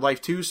that in real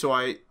life too. So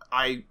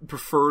I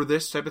prefer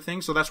this type of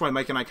thing. So that's why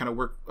Mike and I kind of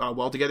work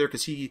well together,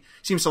 because he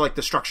seems to like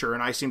the structure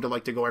and I seem to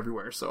like to go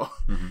everywhere. So,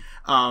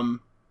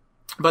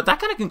 but that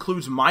kind of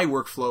concludes my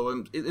workflow.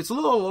 And it's a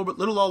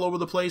little all over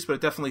the place, but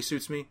it definitely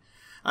suits me.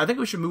 I think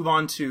we should move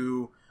on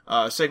to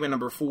segment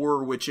number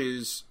 4, which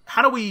is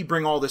how do we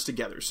bring all this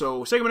together?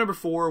 So segment number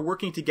 4,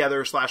 working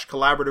together /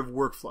 collaborative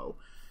workflow.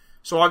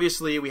 So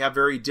obviously we have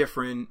very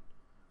different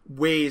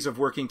ways of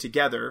working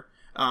together.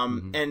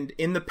 And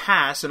in the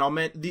past, and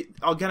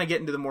I'll kind of get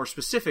into the more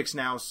specifics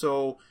now.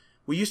 So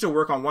we used to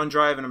work on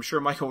OneDrive, and I'm sure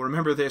Michael will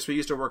remember this. We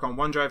used to work on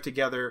OneDrive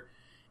together,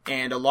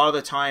 and a lot of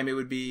the time it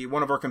would be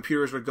one of our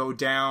computers would go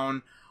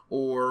down,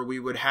 or we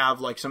would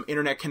have like some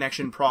internet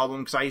connection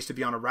problem, because I used to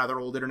be on a rather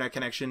old internet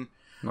connection,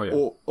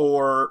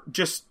 or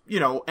just,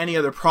 any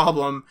other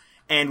problem.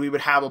 And we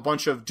would have a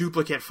bunch of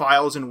duplicate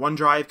files in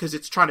OneDrive because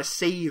it's trying to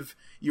save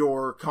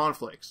your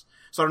conflicts.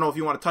 So I don't know if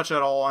you want to touch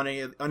at all on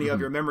any of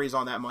your memories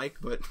on that, Mike,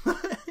 but...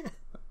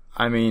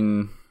 I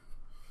mean,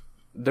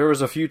 there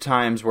was a few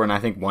times when I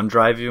think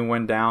OneDrive even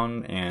went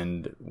down,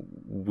 and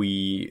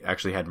we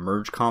actually had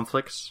merge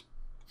conflicts.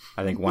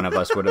 I think one of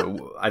us would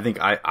have... I think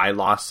I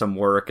lost some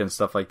work and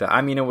stuff like that.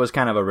 I mean, it was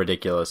kind of a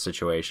ridiculous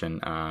situation.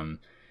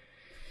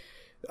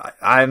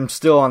 I'm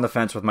still on the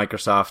fence with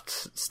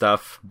Microsoft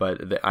stuff,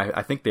 but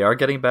I think they are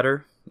getting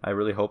better. I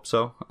really hope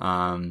so.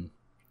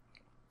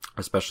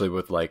 Especially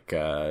with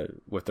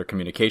with their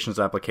communications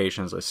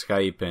applications like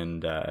Skype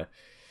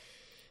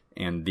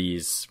and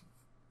these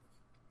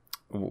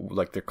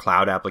like their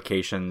cloud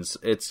applications.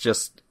 It's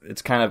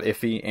kind of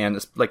iffy, and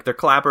it's like their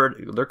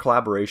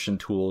collaboration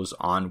tools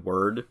on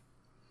Word,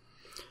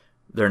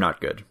 they're not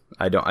good.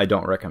 I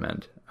don't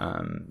recommend.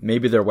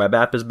 Maybe their web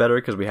app is better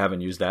because we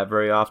haven't used that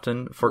very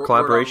often for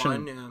collaboration.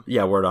 Word Online,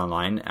 yeah, Word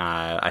Online.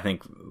 I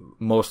think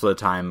most of the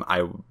time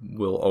I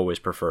will always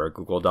prefer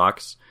Google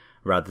Docs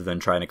rather than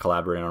trying to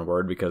collaborate on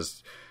Word,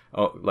 because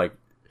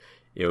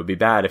it would be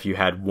bad if you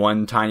had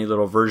one tiny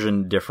little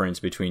version difference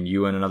between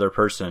you and another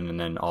person, and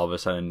then all of a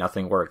sudden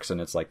nothing works,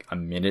 and it's like a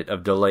minute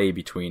of delay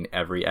between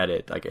every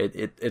edit. Like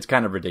it's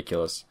kind of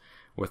ridiculous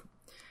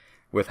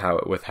with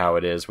how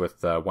it is with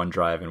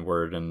OneDrive and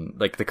Word, and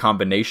like the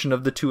combination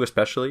of the two,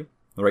 especially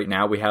right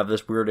now we have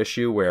this weird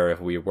issue where if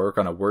we work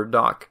on a Word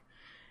doc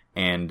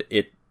and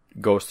it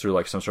goes through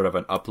like some sort of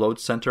an upload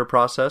center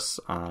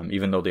process,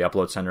 even though the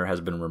upload center has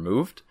been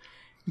removed,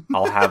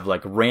 I'll have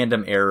like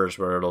random errors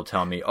where it'll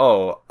tell me,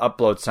 oh,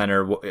 upload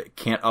center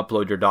can't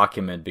upload your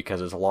document because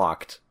it's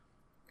locked.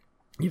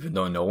 even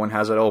though no one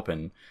has it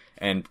open.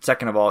 And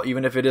second of all,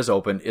 even if it is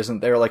open, isn't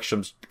there like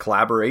some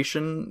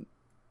collaboration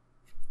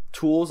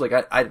tools? Like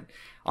I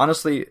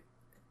honestly,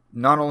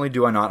 not only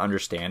do I not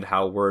understand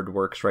how Word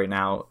works right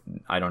now,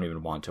 I don't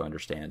even want to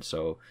understand.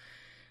 So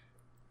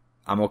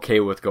I'm okay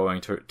with going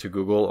to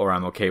Google, or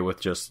I'm okay with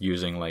just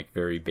using like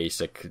very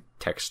basic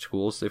text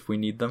tools if we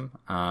need them.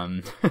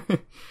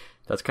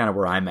 That's kind of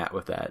where I'm at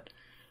with that.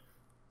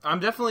 I'm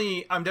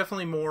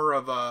definitely more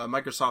of a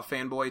Microsoft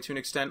fanboy to an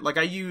extent. Like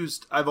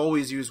I've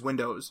always used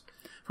Windows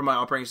for my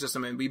operating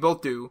system, and we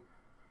both do.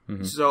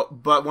 Mm-hmm. So,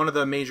 but one of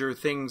the major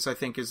things I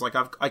think is like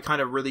I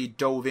kind of really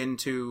dove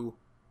into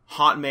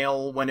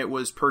Hotmail when it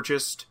was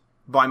purchased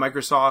by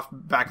Microsoft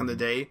back in the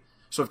day.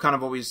 So I've kind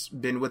of always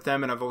been with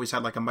them, and I've always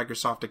had like a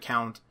Microsoft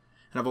account,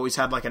 and I've always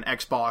had like an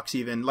Xbox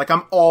even. Like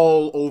I'm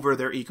all over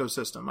their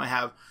ecosystem. I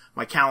have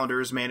my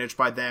calendars managed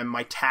by them.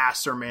 My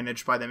tasks are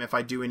managed by them if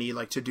I do any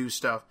like to-do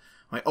stuff.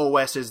 My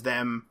OS is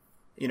them.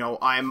 You know,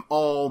 I'm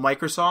all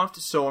Microsoft,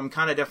 so I'm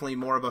kind of definitely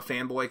more of a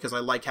fanboy because I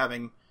like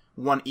having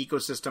one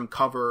ecosystem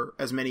cover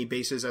as many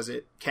bases as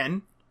it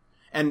can.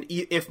 And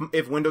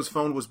if Windows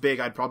Phone was big,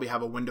 I'd probably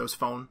have a Windows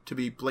Phone, to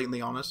be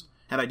blatantly honest.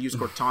 And I'd use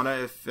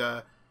Cortana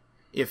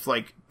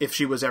if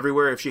she was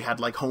everywhere, if she had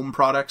like home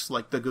products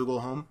like the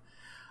Google Home.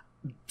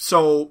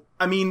 So,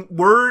 I mean,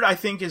 Word, I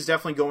think, is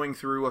definitely going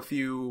through a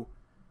few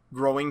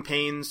growing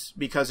pains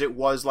because it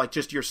was like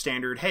just your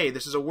standard, hey,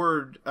 this is a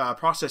word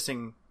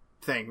processing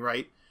thing,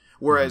 right?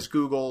 Whereas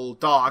Google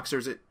Docs,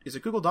 is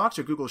it Google Docs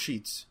or Google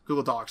Sheets?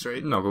 Google Docs,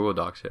 right? No, Google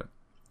Docs,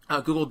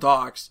 yeah. Google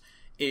Docs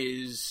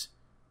is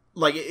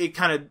like it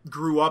kind of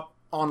grew up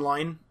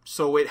online,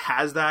 so it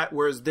has that.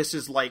 Whereas this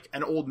is like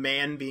an old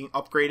man being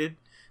upgraded.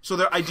 So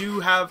there, I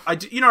do,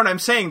 you know what I'm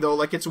saying though?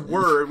 Like it's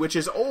Word, which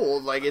is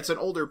old. Like it's an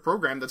older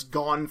program that's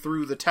gone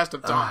through the test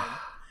of time.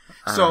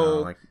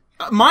 So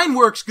mine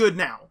works good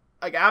now.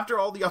 Like after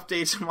all the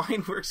updates,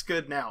 mine works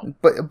good now.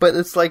 But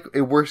it's like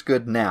it works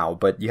good now,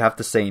 but you have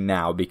to say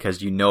now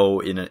because you know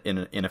in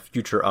a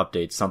future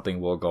update something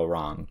will go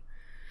wrong.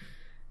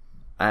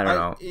 I don't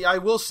know. I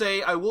will say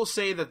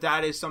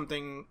that is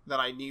something that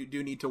I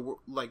do need to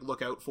like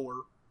look out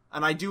for,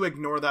 and I do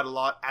ignore that a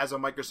lot as a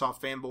Microsoft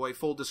fanboy.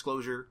 Full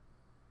disclosure.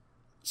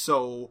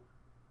 So,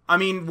 I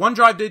mean,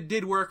 OneDrive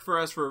did work for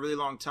us for a really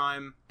long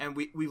time, and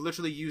we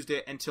literally used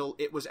it until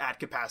it was at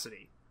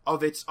capacity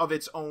of its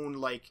own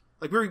like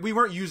we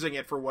weren't using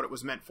it for what it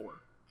was meant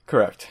for.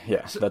 Correct.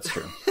 Yeah, that's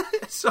true.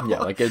 So, yeah,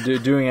 like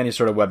doing any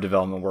sort of web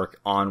development work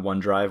on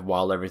OneDrive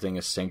while everything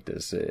is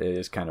synced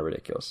is kind of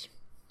ridiculous.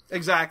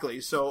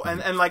 Exactly. So,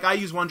 and like I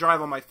use OneDrive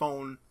on my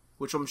phone,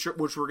 which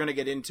we're going to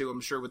get into,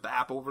 I'm sure, with the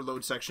app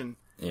overload section.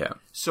 Yeah.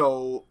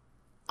 So,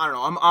 I don't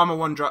know. I'm a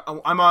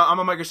OneDrive. I'm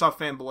a Microsoft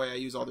fanboy. I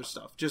use all their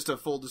stuff. Just a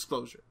full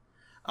disclosure.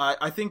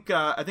 I think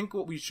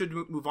what we should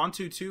move on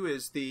to too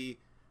is the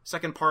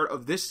second part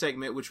of this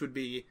segment, which would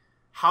be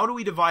how do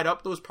we divide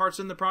up those parts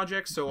in the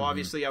project. So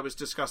obviously, I was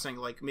discussing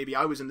like maybe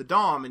I was in the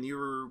DOM and you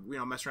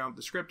were messing around with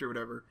the script or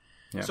whatever.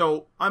 Yeah.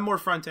 So I'm more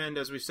front end,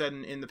 as we've said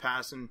in the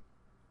past, and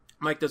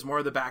Mike does more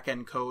of the back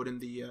end code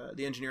and the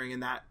engineering in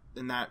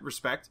that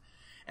respect.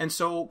 And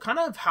so kind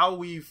of how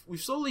we've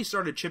slowly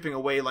started chipping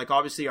away, like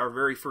obviously our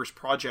very first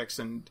projects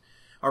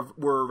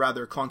were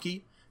rather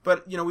clunky,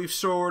 but we've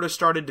sort of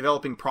started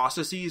developing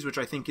processes, which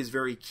I think is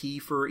very key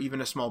for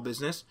even a small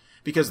business,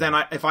 because then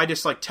if I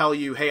just like tell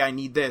you, hey, I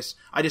need this,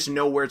 I just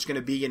know where it's going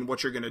to be and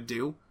what you're going to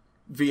do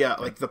via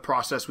like the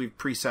process we've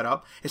preset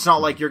up. It's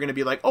not like you're going to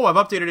be like, oh, I've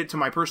updated it to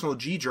my personal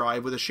G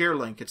drive with a share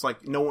link. It's like,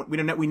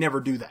 we never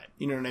do that.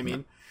 You know what I mean?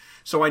 Yeah.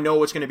 So I know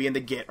what's going to be in the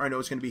Git, or I know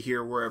it's going to be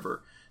here,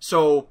 wherever.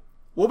 So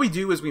what we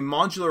do is we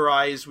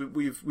modularize.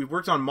 We've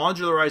worked on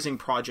modularizing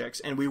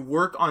projects, and we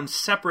work on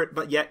separate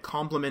but yet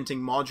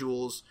complementing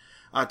modules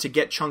to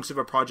get chunks of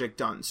a project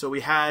done. So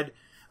we had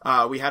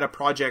a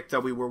project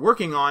that we were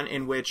working on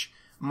in which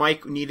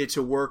Mike needed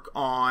to work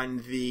on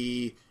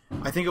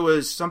I think it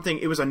was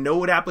a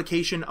Node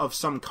application of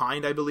some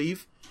kind, I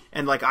believe,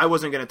 and like I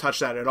wasn't going to touch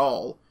that at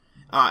all.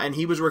 And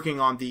he was working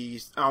on the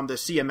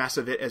CMS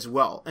of it as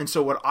well. And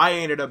so what I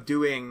ended up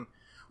doing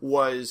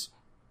was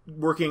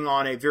working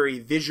on a very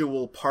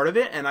visual part of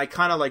it, and I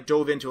kind of like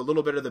dove into a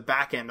little bit of the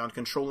back end on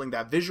controlling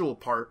that visual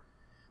part.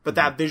 But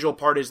that visual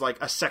part is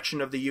like a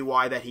section of the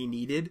UI that he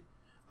needed.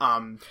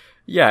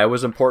 Yeah, it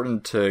was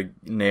important to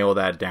nail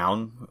that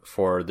down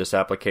for this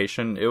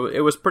application.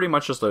 It was pretty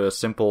much just a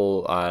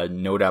simple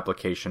Node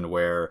application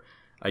where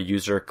a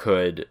user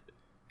could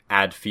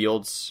add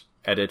fields,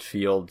 edit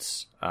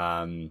fields,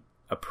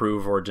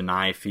 approve or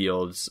deny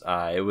fields.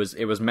 It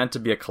was meant to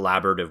be a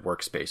collaborative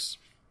workspace.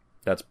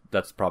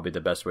 That's probably the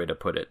best way to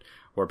put it,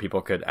 where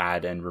people could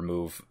add and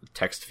remove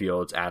text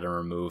fields, add and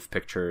remove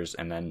pictures,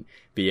 and then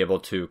be able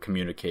to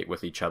communicate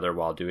with each other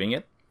while doing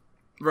it.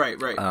 Right.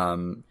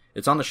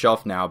 It's on the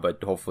shelf now,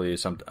 but hopefully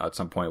at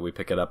some point we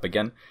pick it up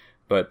again.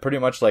 But pretty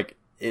much like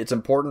it's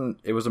important.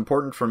 It was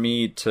important for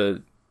me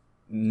to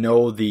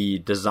know the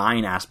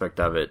design aspect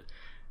of it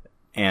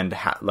and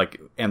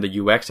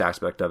the UX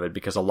aspect of it,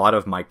 because a lot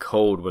of my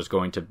code was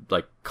going to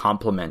like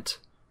complement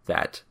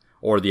that,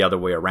 or the other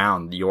way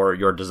around.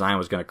 Your design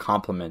was going to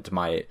complement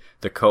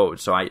the code.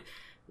 So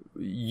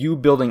you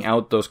building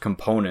out those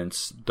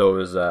components,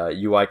 those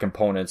UI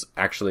components,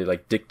 actually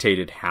like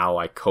dictated how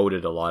I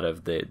coded a lot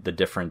of the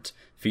different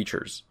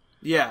features.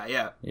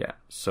 Yeah.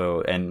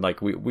 So, and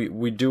like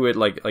we do it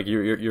like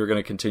you're going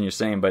to continue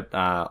saying, but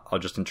I'll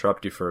just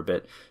interrupt you for a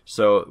bit.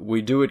 So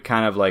we do it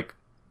kind of like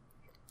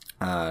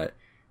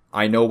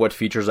I know what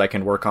features I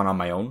can work on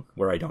my own,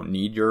 where I don't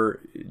need your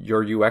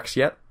UX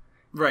yet.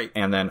 Right.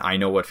 And then I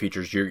know what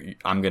features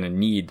I'm going to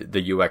need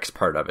the UX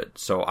part of it.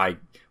 So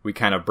we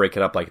kind of break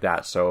it up like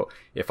that. So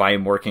if I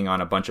am working on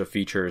a bunch of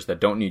features that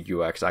don't need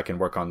UX, I can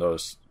work on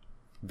those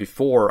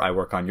before I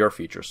work on your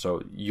features.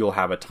 So you'll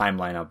have a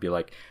timeline. I'll be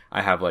like,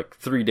 I have like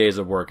 3 days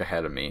of work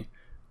ahead of me.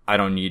 I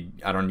don't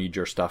need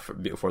your stuff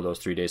for those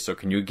 3 days. So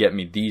can you get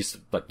me these,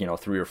 like,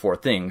 3 or 4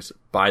 things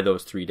by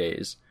those 3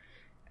 days?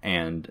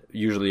 And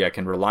usually I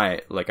can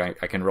rely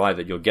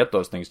that you'll get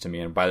those things to me.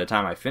 And by the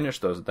time I finish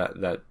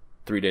that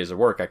 3 days of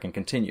work, I can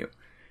continue.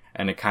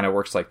 And it kind of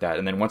works like that.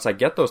 And then once I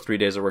get those 3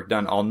 days of work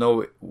done, I'll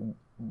know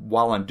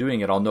while I'm doing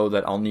it, I'll know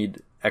that I'll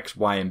need X,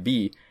 Y, and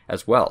B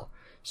as well.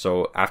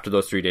 So after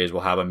those 3 days,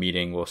 we'll have a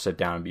meeting. We'll sit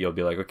down and you'll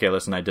be like, okay,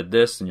 listen, I did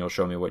this, and you'll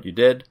show me what you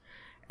did.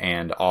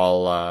 And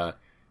I'll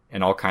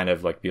kind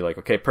of like be like,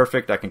 okay,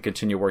 perfect. I can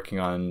continue working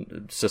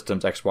on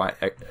systems X, Y,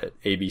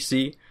 A, B,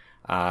 C.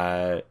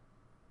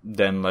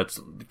 Then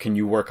can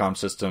you work on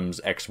systems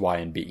X, Y,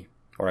 and B,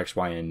 or X,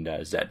 Y,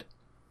 and Z?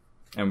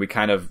 And we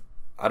kind of,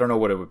 I don't know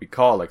what it would be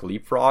called, like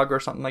leapfrog or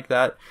something like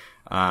that.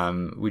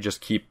 We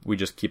just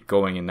keep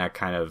going in that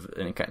kind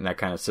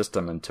of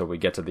system until we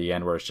get to the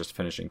end where it's just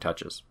finishing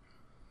touches.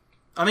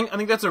 I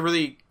think that's a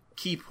really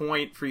key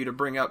point for you to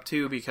bring up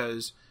too,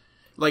 because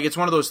like it's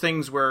one of those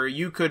things where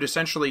you could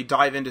essentially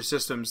dive into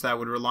systems that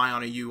would rely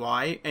on a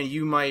UI, and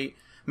you might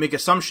make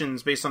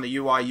assumptions based on the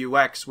UI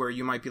UX where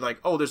you might be like,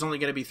 oh, there's only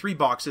going to be 3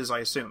 boxes, I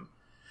assume.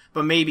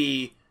 But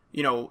maybe,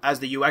 as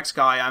the UX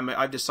guy,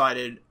 I've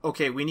decided,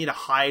 okay, we need a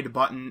hide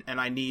button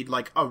and I need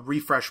like a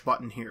refresh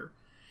button here.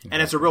 Exactly.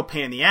 And it's a real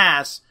pain in the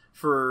ass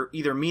for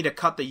either me to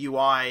cut the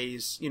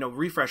UI's,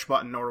 refresh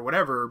button or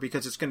whatever,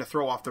 because it's going to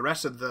throw off the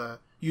rest of the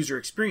user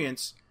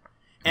experience.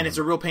 And it's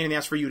a real pain in the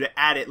ass for you to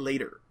add it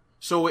later.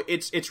 So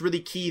it's really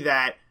key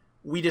that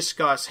we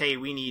discuss, hey,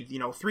 we need,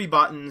 3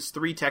 buttons,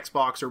 3 text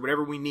box, or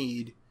whatever we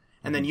need.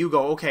 And then you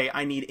go, okay,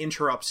 I need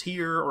interrupts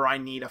here, or I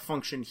need a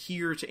function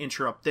here to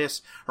interrupt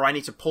this, or I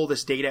need to pull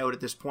this data out at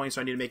this point,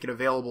 so I need to make it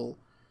available.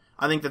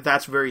 I think that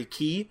that's very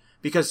key,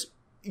 because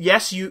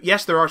yes,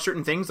 there are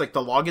certain things like the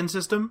login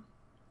system.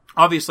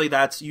 Obviously,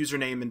 that's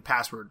username and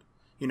password.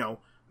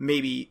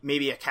 Maybe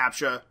a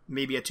CAPTCHA,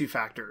 maybe a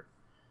 2-factor.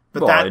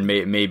 But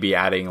it may be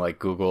adding like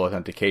Google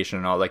authentication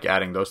and all, like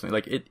adding those things.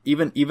 Like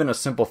even a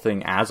simple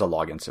thing as a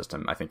login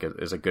system, I think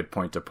is a good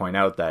point to point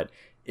out that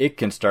it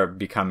can start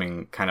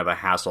becoming kind of a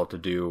hassle to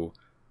do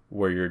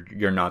where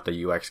you're not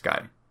the UX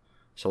guy.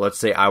 So let's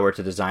say I were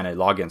to design a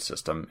login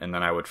system, and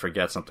then I would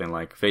forget something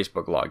like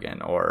Facebook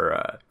login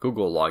or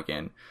Google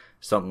login,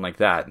 something like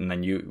that, and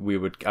then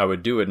I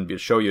would do it and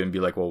show you and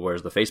be like, well,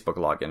 where's the Facebook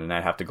login? And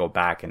I'd have to go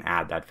back and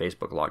add that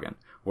Facebook login.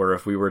 Where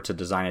if we were to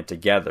design it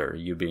together,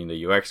 you being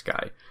the UX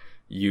guy,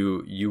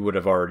 you would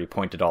have already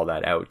pointed all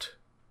that out.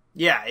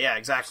 Yeah,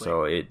 exactly.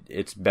 So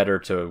it's better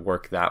to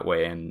work that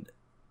way. And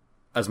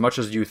as much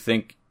as you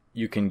think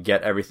you can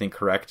get everything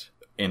correct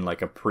in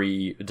like a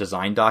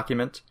pre-designed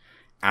document,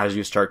 as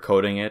you start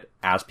coding it,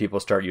 as people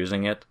start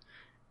using it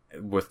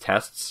with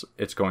tests,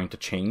 it's going to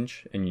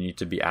change, and you need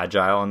to be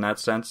agile in that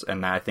sense.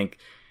 And I think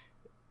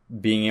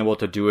being able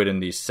to do it in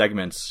these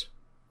segments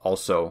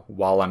also,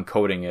 while I'm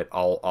coding it,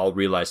 I'll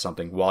realize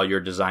something. While you're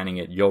designing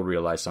it, you'll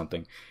realize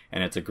something.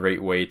 And it's a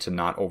great way to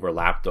not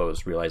overlap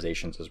those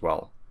realizations as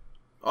well.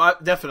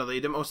 Definitely,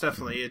 most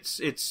definitely.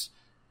 It's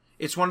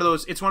one of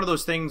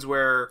those things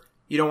where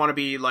you don't want to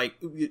be like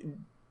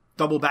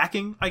double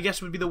backing, I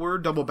guess would be the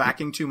word, double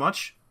backing too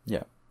much.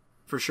 Yeah,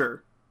 for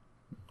sure.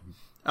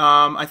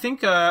 I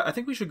think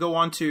we should go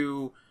on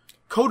to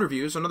code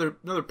reviews, another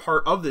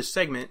part of this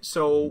segment.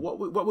 So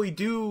what we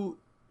do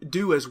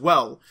as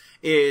well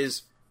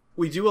is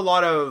we do a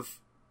lot of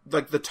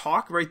like the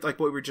talk, right? Like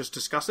what we were just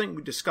discussing.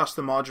 We discuss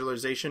the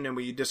modularization, and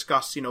we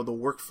discuss, the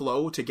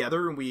workflow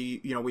together, and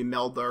we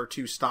meld our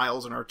 2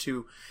 styles and our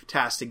 2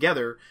 tasks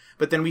together.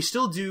 But then we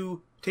still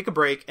do take a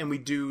break, and we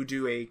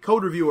do a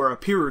code review or a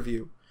peer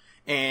review.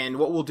 And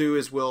what we'll do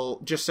is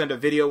we'll just send a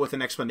video with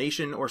an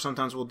explanation, or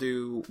sometimes we'll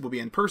be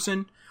in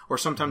person, or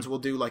sometimes we'll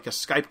do like a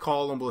Skype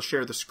call and we'll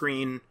share the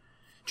screen.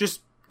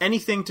 Just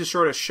anything to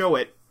sort of show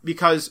it,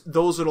 because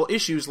those little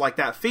issues like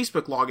that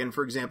Facebook login,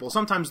 for example,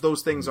 sometimes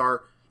those things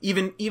are,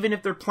 even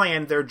if they're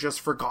planned, they're just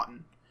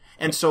forgotten.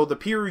 And so the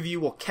peer review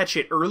will catch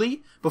it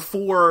early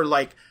before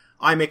like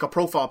I make a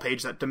profile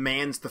page that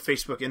demands the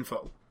Facebook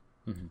info.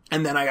 Mm-hmm.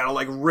 And then I gotta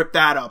like rip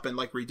that up and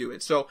like redo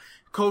it. So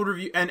code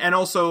review, and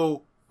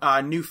also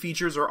new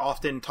features are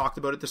often talked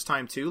about at this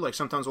time too. Like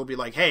sometimes we'll be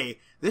like, hey,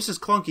 this is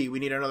clunky, we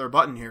need another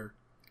button here.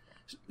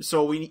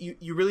 So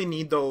you really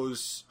need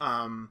those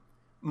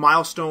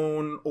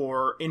milestone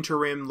or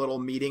interim little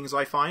meetings,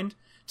 I find,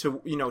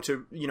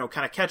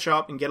 kind of catch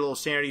up and get a little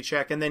sanity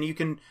check, and then you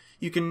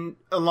can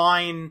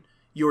align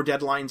your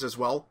deadlines as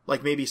well.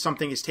 Like maybe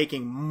something is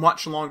taking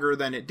much longer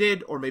than it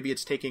did, or maybe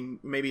it's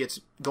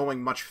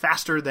going much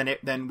faster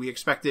than we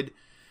expected.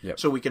 Yep.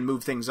 So we can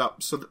move things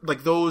up. So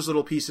like those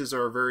little pieces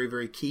are very,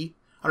 very key.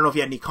 I don't know if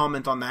you had any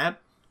comment on that.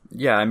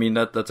 Yeah, I mean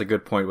that's a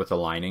good point with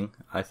aligning,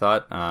 I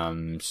thought.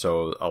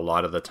 So a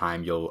lot of the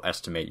time you'll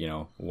estimate,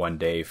 1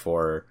 day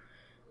for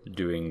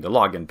doing the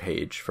login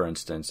page, for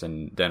instance,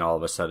 and then all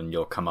of a sudden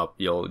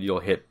you'll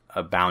hit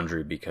a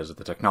boundary because of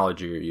the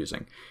technology you're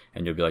using,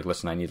 and you'll be like,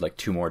 listen, I need like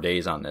 2 more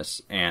days on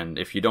this. And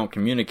if you don't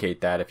communicate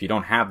that, if you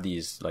don't have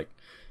these like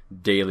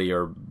daily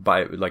or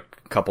by like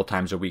a couple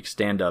times a week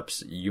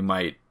stand-ups, you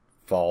might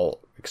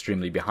fall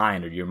extremely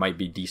behind, or you might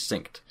be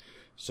desynced.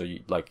 So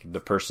like the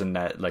person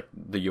that, like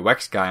the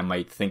UX guy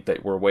might think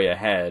that we're way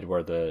ahead,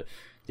 where the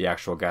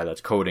actual guy that's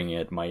coding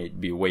it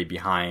might be way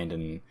behind,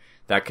 and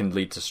that can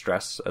lead to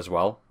stress as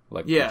well.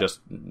 Like just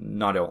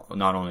not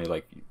only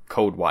like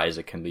code wise,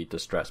 it can lead to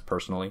stress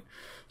personally.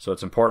 So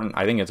it's important.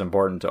 I think it's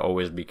important to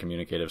always be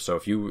communicative. So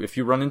if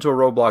you run into a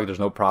roadblock, there's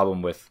no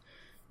problem with,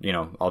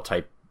 I'll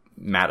type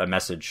Matt a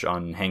message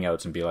on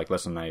Hangouts and be like,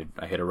 listen, I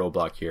hit a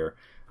roadblock here.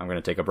 I'm going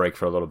to take a break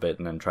for a little bit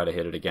and then try to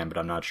hit it again, but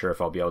I'm not sure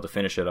if I'll be able to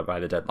finish it by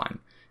the deadline.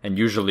 And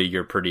usually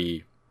you're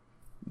pretty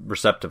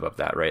receptive of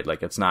that, right?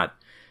 Like it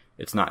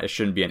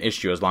shouldn't be an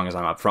issue as long as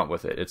I'm upfront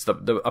with it. It's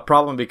a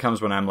problem becomes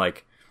when I'm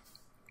like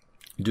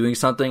doing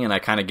something and I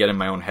kind of get in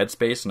my own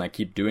headspace and I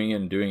keep doing it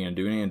and doing it and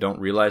doing it and don't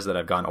realize that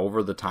I've gone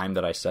over the time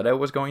that I said I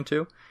was going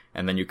to.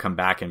 And then you come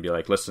back and be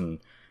like,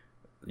 listen,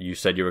 you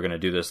said you were going to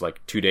do this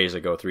like 2 days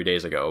ago, 3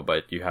 days ago,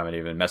 but you haven't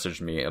even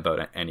messaged me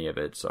about any of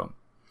it. So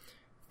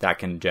that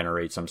can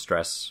generate some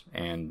stress,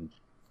 and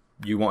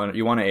you want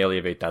to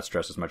alleviate that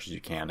stress as much as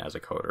you can as a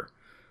coder.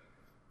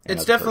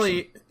 It's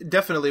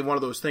definitely one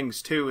of those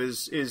things too.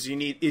 Is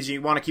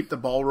you want to keep the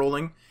ball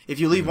rolling. If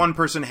you leave one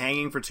person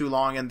hanging for too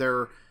long and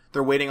they're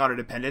waiting on a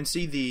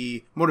dependency,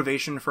 the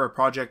motivation for a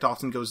project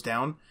often goes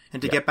down.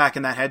 And to get back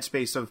in that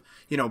headspace of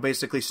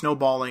basically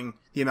snowballing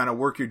the amount of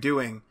work you're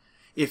doing,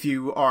 if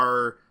you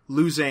are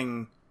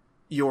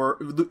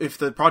if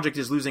the project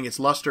is losing its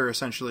luster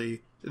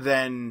essentially,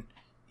 then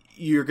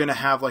you're going to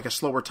have like a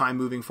slower time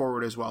moving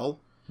forward as well.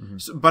 Mm-hmm.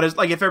 So, but it's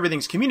like if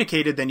everything's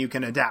communicated, then you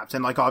can adapt.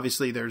 And like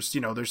obviously there's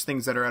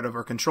things that are out of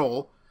our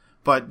control,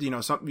 but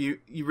you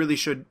really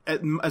should,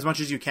 as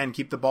much as you can,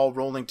 keep the ball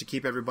rolling to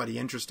keep everybody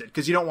interested,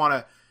 because you don't want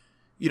to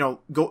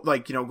go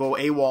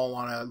AWOL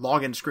on a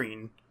login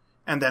screen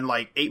and then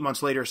like 8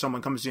 months later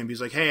someone comes to you and be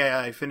like, hey,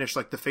 I finished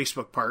like the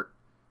Facebook part,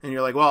 and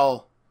you're like,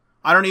 well,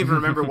 I don't even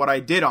remember what I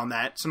did on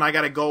that, so now I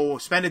got to go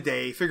spend a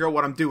day figure out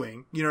what I'm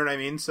doing. You know what I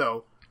mean?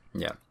 So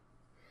yeah.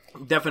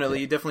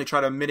 Definitely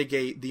try to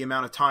mitigate the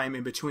amount of time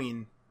in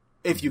between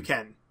if you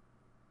can.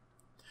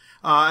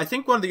 I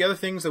think one of the other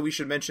things that we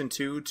should mention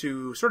too,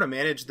 to sort of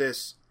manage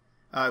this,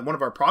 one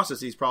of our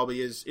processes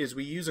probably is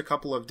we use a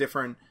couple of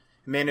different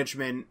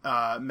management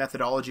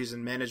methodologies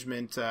and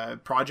management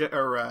project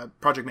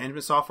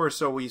management software.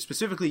 So we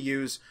specifically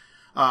use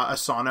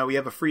Asana. We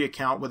have a free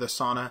account with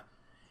Asana,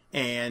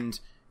 and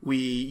we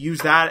use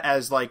that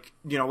as like,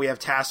 we have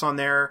tasks on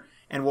there.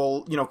 And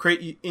we'll,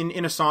 create in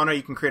Asana,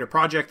 you can create a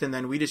project, and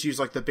then we just use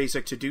like the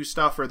basic to-do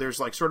stuff, or there's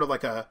like sort of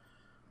like a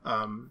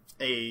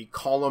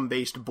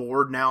column-based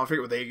board now. I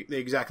forget what they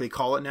exactly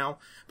call it now,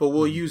 but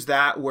we'll use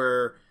that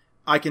where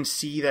I can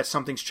see that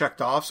something's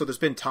checked off. So there's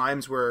been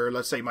times where,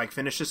 let's say Mike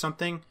finishes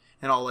something,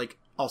 and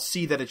I'll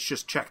see that it's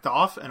just checked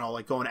off, and I'll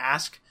like go and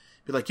ask,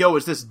 be like, yo,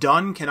 is this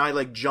done? Can I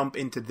like jump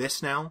into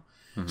this now?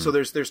 Mm-hmm. So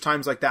there's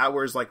times like that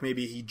where it's like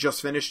maybe he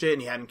just finished it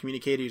and he hadn't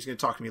communicated, he's going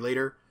to talk to me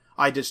later.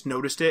 I just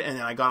noticed it, and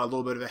then I got a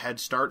little bit of a head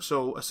start.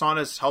 So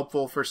Asana is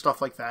helpful for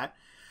stuff like that.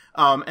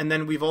 And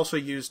then we've also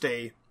used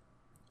a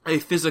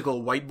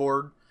physical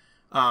whiteboard.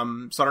 So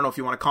I don't know if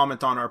you want to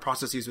comment on our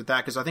processes with that,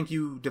 because I think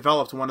you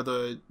developed one of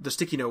the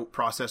sticky note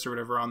process or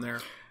whatever on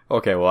there.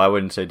 Okay, well, I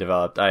wouldn't say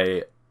developed.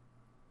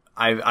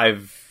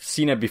 I've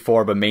seen it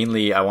before, but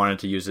mainly I wanted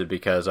to use it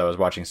because I was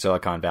watching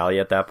Silicon Valley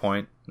at that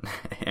point,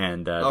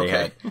 and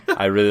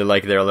I really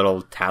like their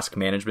little task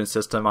management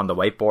system on the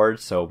whiteboard.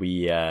 So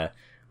we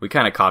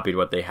kind of copied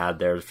what they had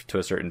there to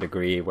a certain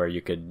degree, where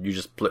you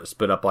just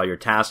split up all your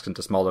tasks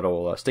into small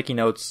little sticky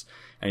notes.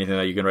 Anything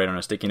that you can write on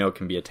a sticky note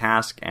can be a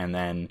task, and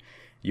then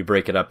you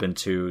break it up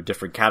into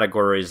different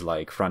categories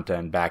like front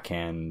end, back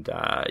end,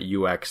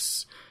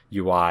 UX,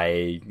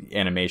 UI,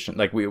 animation.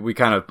 Like we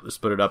kind of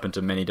split it up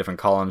into many different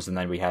columns, and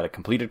then we had a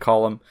completed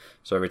column.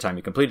 So every time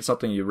you completed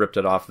something, you ripped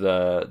it off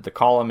the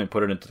column and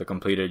put it into the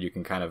completed. You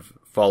can kind of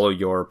follow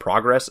your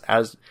progress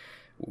as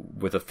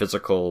with a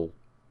physical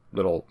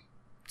little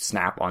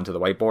snap onto the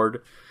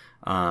whiteboard.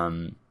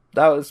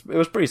 It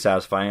was pretty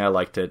satisfying. I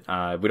liked it.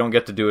 We don't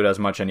get to do it as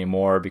much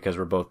anymore because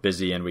we're both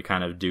busy, and we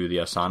kind of do the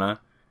Asana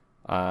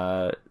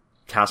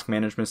task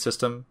management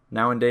system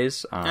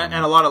nowadays. And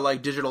a lot of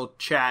like digital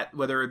chat,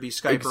 whether it be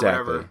Skype or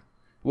whatever.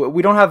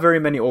 We don't have very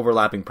many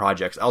overlapping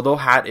projects. Although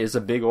Hat is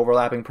a big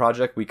overlapping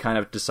project, we kind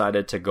of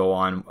decided to go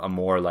on a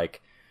more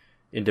like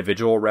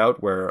individual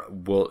route where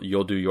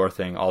you'll do your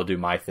thing, I'll do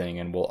my thing,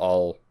 and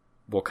we'll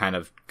kind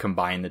of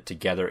combine it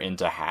together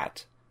into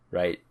Hat,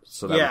 right?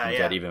 So that we can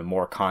get even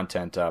more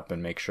content up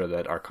and make sure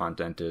that our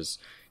content is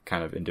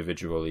kind of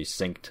individually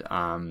synced.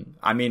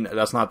 I mean,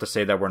 that's not to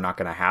say that we're not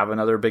going to have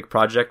another big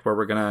project where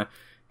we're going to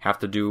have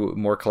to do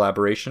more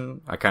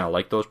collaboration. I kind of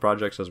like those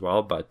projects as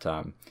well, but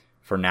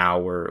for now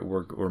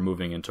we're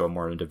moving into a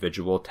more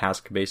individual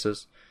task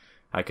basis.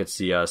 I could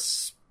see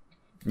us,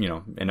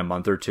 in a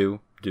month or two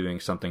doing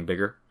something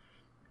bigger.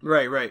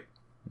 Right.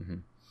 Mm-hmm.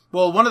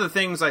 Well, one of the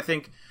things I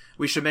think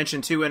we should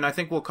mention too, and I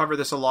think we'll cover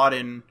this a lot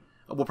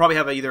we'll probably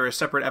have either a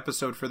separate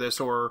episode for this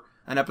or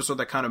an episode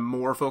that kind of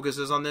more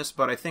focuses on this,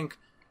 but I think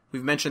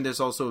we've mentioned this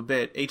also a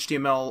bit.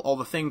 HTML, all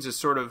the things is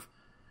sort of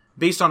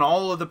based on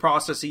all of the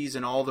processes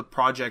and all the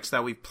projects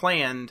that we've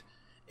planned.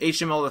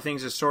 HTML, all the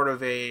things is sort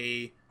of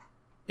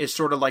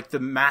like the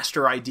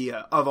master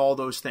idea of all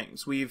those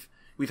things. We've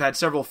had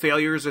several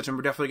failures, which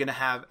we're definitely going to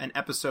have an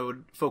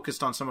episode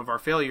focused on some of our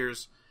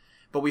failures.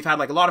 But we've had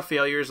like a lot of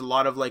failures, a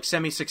lot of like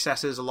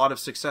semi-successes, a lot of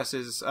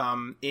successes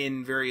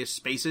in various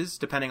spaces,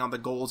 depending on the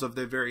goals of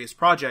the various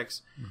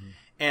projects. Mm-hmm.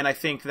 And I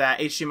think that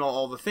HTML,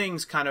 all the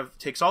things, kind of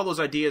takes all those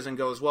ideas and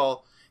goes,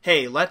 well,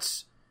 hey,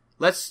 let's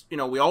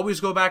we always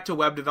go back to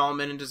web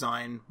development and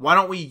design. Why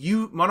don't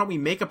we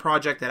make a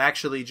project that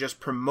actually just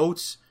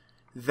promotes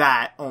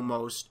that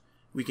almost?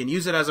 We can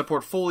use it as a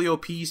portfolio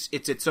piece.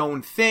 It's its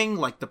own thing,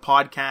 like the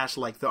podcast,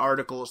 like the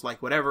articles,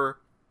 like whatever.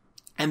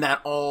 And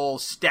that all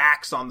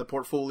stacks on the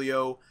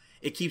portfolio.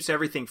 It keeps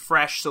everything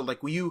fresh. So like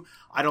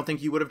I don't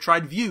think you would have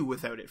tried Vue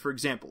without it, for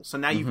example. So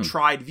now you've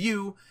tried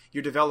Vue,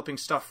 you're developing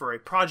stuff for a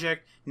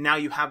project. Now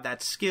you have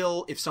that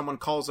skill. If someone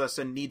calls us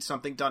and needs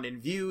something done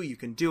in Vue, you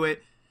can do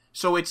it.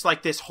 So it's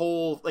like this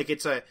whole, like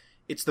it's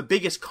the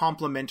biggest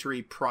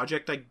complementary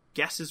project, I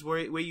guess is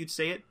the way you'd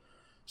say it.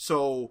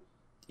 So,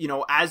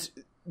 as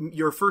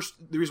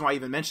the reason why I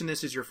even mention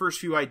this is your first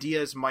few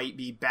ideas might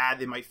be bad,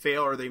 they might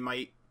fail, or they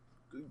might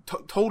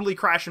totally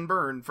crash and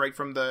burn right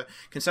from the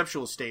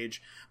conceptual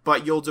stage,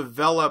 but you'll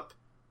develop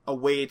a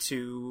way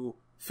to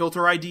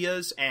filter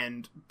ideas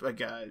and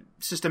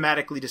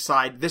systematically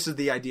decide this is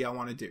the idea I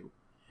want to do.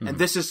 Mm-hmm. And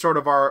this is sort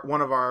of one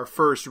of our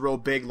first real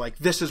big, like,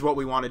 this is what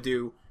we want to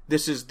do.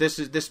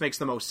 This makes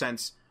the most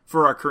sense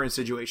for our current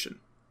situation.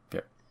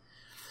 Okay.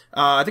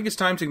 I think it's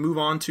time to move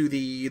on to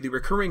the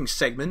recurring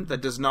segment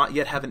that does not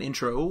yet have an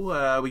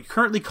intro. We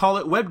currently call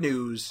it Web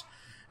News.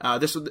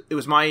 It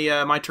was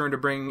my turn to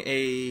bring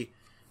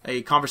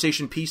a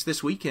conversation piece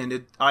this week,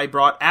 and I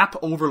brought App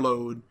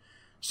Overload.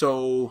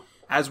 So,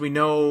 as we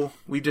know,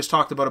 we've just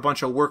talked about a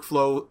bunch of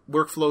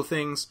workflow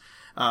things,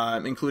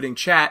 including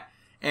chat,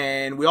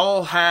 and we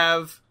all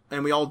have,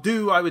 and we all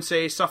do, I would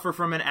say, suffer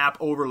from an app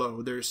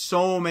overload. There's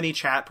so many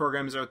chat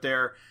programs out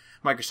there.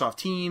 Microsoft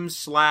Teams,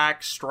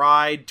 Slack,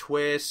 Stride,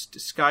 Twist,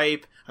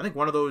 Skype. I think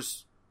one of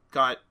those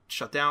got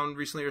shut down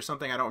recently or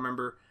something. I don't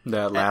remember.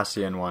 The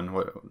Atlassian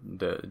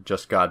one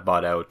just got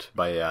bought out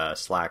by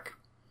Slack.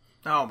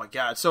 Oh my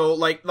god! So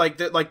like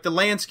the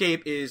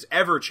landscape is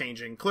ever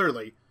changing,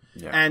 clearly,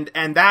 yeah.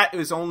 And that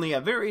is only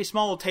a very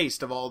small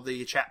taste of all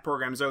the chat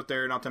programs out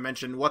there. Not to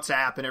mention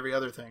WhatsApp and every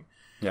other thing.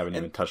 You haven't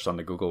even touched on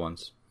the Google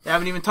ones. I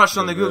haven't even touched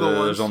on the Google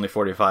ones. There's only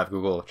 45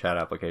 Google chat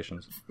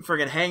applications.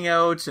 Friggin'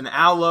 Hangouts and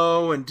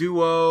Allo and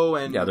Duo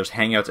and... Yeah, there's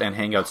Hangouts and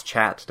Hangouts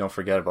Chat. Don't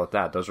forget about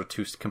that. Those are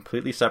two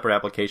completely separate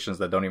applications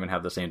that don't even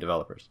have the same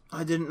developers.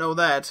 I didn't know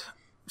that.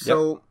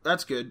 So,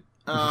 That's good.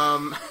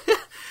 I'm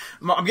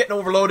getting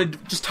overloaded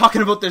just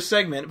talking about this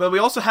segment. But we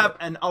also have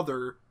an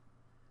other.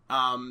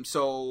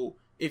 So,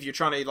 if you're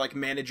trying to like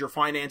manage your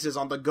finances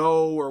on the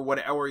go or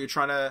whatever, or you're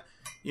trying to...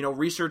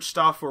 research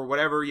stuff or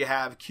whatever, you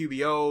have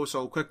QBO,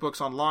 so QuickBooks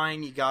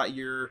Online, you got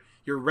your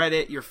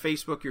Reddit, your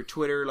Facebook, your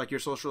Twitter, like your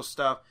social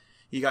stuff.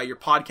 You got your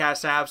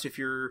podcast apps if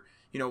you're,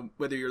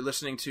 whether you're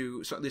listening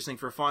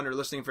for fun or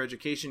listening for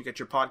education, you got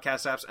your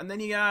podcast apps. And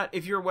then you got,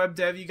 if you're a web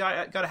dev, you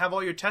got to have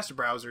all your test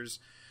browsers.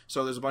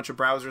 So there's a bunch of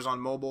browsers on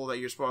mobile that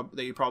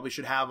you probably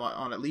should have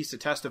on at least a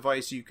test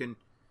device so you can,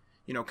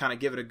 kind of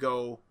give it a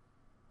go.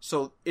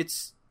 So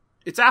it's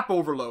app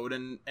overload,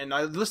 and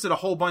I listed a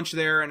whole bunch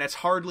there, and it's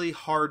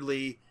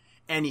hardly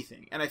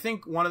anything. And I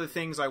think one of the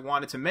things I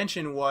wanted to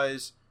mention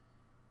was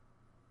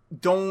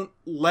don't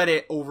let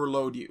it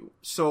overload you.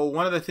 So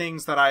one of the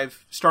things that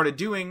I've started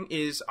doing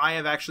is I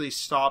have actually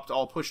stopped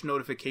all push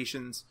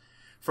notifications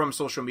from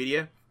social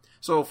media.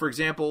 So for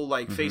example,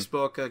 like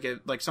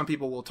Facebook, like some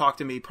people will talk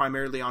to me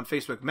primarily on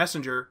Facebook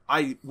Messenger.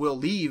 I will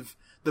leave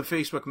the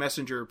Facebook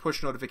Messenger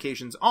push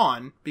notifications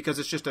on because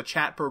it's just a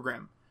chat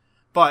program.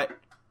 But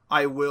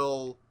I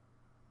will,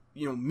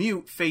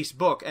 mute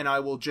Facebook and I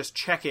will just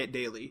check it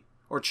daily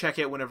or check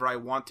it whenever I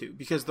want to,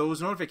 because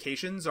those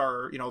notifications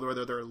are,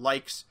 whether they're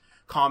likes,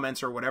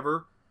 comments, or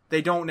whatever,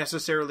 they don't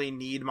necessarily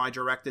need my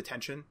direct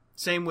attention.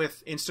 Same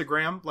with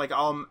Instagram. Like,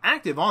 I'm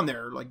active on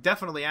there, like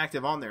definitely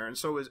active on there, and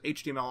so is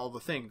HTML, all the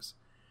things.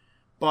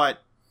 But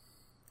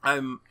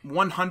I'm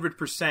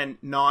 100%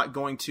 not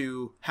going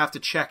to have to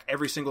check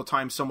every single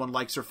time someone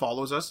likes or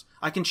follows us.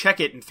 I can check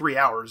it in 3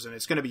 hours and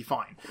it's going to be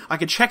fine. I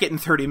can check it in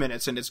 30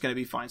 minutes and it's going to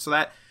be fine. So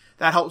that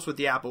helps with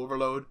the app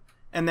overload.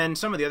 And then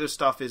some of the other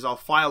stuff is I'll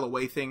file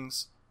away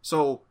things.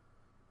 So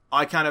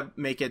I kind of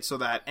make it so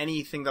that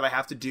anything that I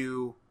have to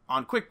do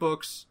on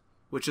QuickBooks,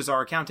 which is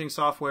our accounting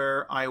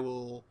software, I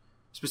will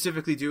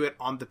specifically do it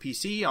on the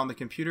PC, on the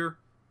computer.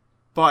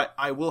 But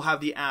I will have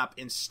the app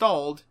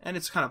installed, and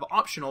it's kind of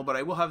optional, but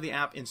I will have the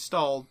app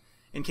installed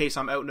in case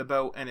I'm out and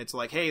about and it's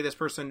like, hey, this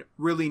person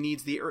really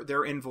needs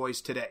their invoice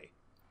today.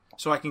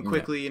 So I can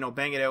quickly,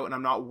 bang it out, and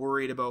I'm not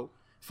worried about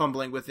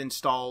fumbling with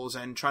installs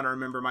and trying to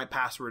remember my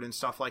password and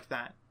stuff like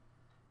that.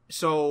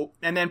 So,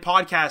 and then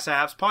podcast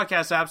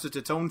apps, it's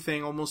its own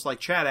thing, almost like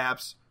chat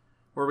apps,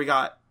 where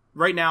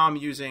right now I'm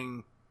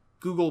using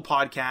Google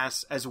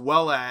Podcasts as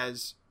well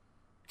as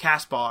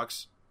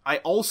CastBox. I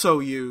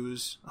also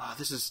use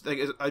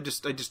I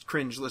just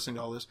cringe listening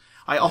to all this.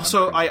 I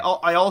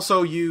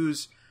also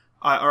use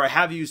I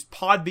have used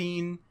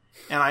Podbean,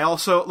 and I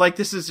also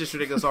this is just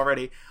ridiculous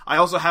already. I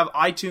also have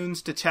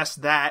iTunes to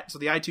test that. So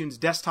the iTunes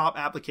desktop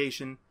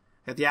application,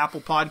 I have the Apple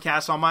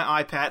Podcasts on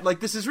my iPad.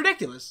 This is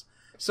ridiculous.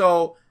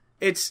 So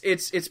it's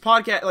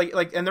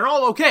podcast and they're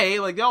all okay.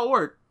 They all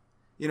work,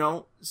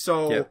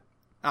 So yeah.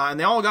 And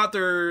they all got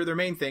their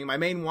main thing. My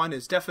main one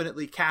is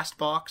definitely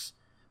CastBox.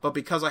 But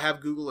because I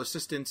have Google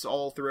Assistants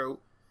all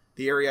throughout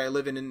the area I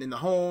live in the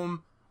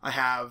home, I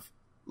have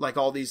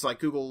all these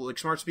Google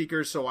smart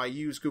speakers, so I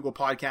use Google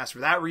Podcasts for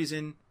that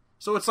reason.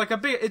 So it's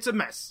it's a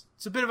mess.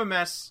 It's a bit of a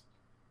mess.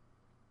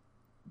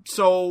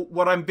 So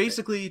what I'm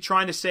basically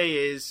trying to say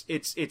is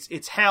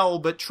it's hell,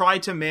 but try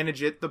to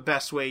manage it the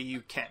best way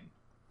you can.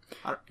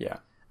 I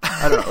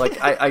don't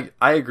know.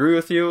 I agree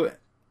with you.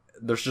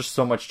 There's just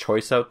so much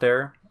choice out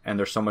there, and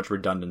there's so much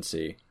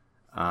redundancy.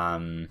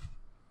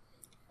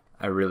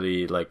 I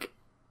really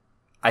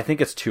I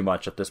think it's too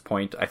much at this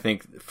point. I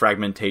think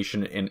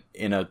fragmentation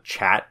in a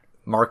chat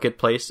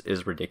marketplace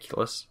is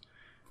ridiculous.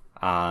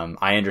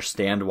 I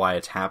understand why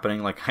it's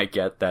happening. I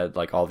get that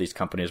all these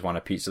companies want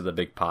a piece of the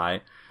big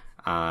pie.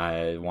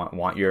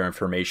 Want your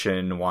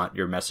information, want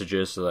your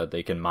messages so that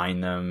they can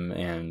mine them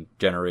and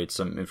generate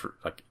some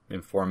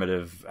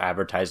informative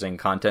advertising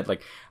content.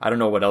 I don't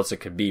know what else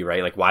it could be,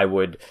 right? Why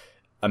would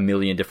a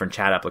million different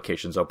chat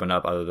applications open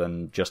up other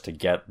than just to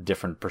get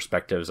different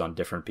perspectives on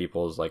different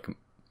people's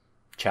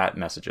chat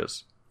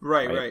messages?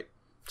 Right.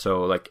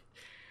 So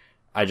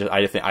I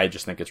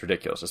just think it's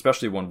ridiculous,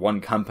 especially when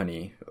one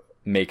company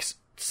makes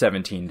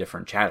 17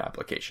 different chat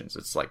applications.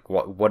 It's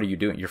what are you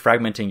doing? You're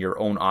fragmenting your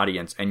own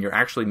audience, and you're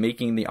actually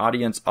making the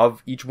audience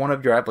of each one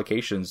of your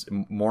applications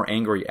more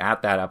angry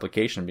at that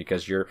application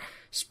because you're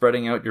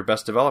spreading out your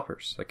best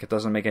developers. It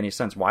doesn't make any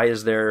sense. Why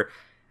is there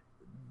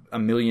a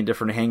million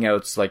different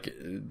Hangouts?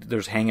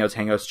 There's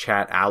Hangouts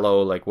chat,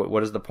 Allo.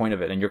 What is the point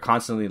of it? And you're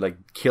constantly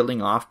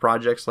killing off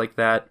projects like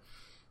that.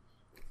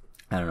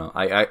 I don't know.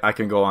 I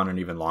can go on an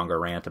even longer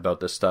rant about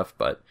this stuff,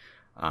 but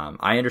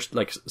I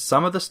understand.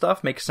 Some of the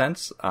stuff makes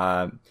sense.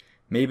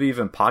 Maybe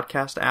even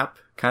podcast app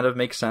kind of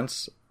makes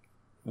sense.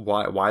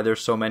 Why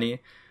there's so many.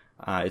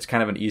 It's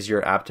kind of an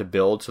easier app to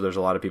build, so there's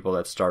a lot of people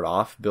that start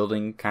off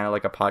building kind of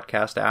like a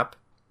podcast app.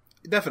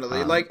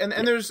 Definitely.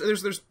 And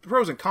there's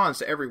pros and cons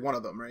to every one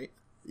of them, right?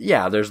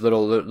 Yeah, there's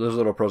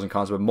little pros and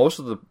cons,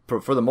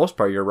 but for the most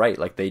part, you're right.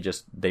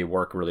 They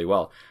work really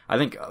well. I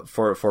think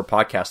for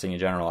podcasting in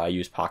general, I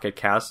use Pocket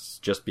Casts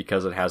just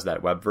because it has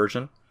that web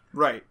version.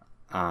 Right.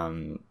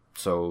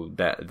 So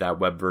that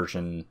web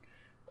version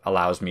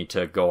allows me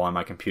to go on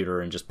my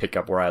computer and just pick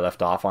up where I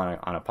left off on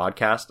a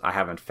podcast. I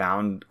haven't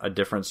found a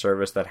different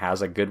service that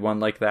has a good one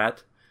like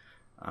that.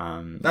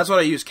 That's what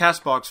I use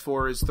CastBox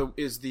for. Is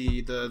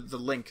the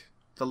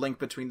link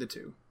between the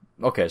two.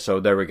 Okay, so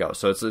there we go.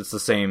 So it's the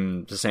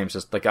same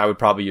system. I would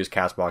probably use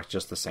CastBox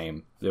just the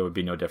same. There would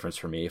be no difference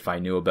for me if I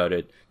knew about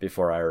it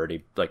before I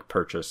already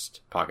purchased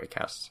Pocket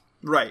Casts.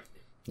 Right.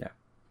 Yeah.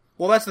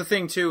 Well, that's the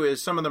thing too.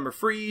 Is some of them are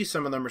free,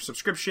 some of them are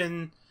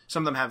subscription,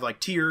 some of them have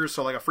tiers,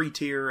 so a free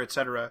tier,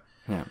 etc.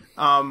 Yeah.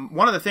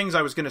 One of the things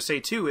I was going to say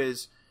too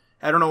is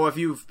I don't know if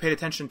you've paid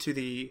attention to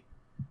the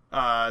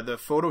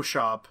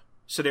Photoshop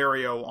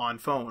scenario on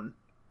phone.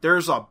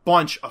 There's a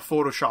bunch of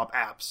Photoshop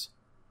apps.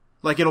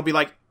 It'll be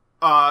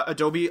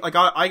Adobe,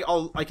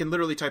 I can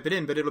literally type it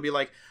in, but it'll be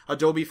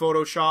Adobe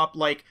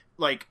Photoshop,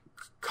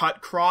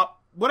 cut,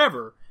 crop,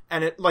 whatever.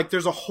 And it,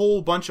 there's a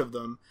whole bunch of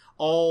them.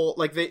 All,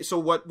 so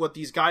what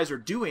these guys are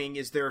doing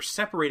is they're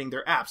separating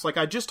their apps.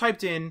 I just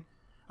typed in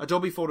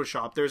Adobe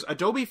Photoshop. There's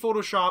Adobe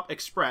Photoshop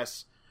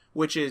Express,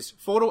 which is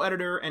photo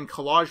editor and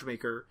collage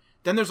maker.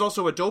 Then there's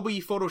also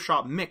Adobe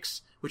Photoshop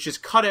Mix, which is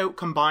cut out,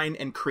 combine,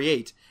 and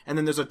create. And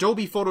then there's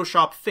Adobe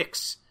Photoshop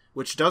Fix,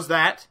 which does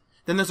that.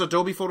 Then there's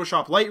Adobe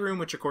Photoshop Lightroom,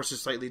 which of course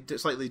is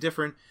slightly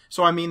different.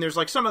 So I mean, there's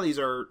some of these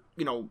are,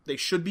 they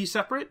should be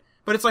separate,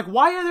 but it's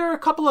why are there a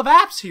couple of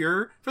apps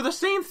here for the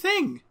same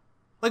thing?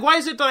 Why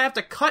is it that I have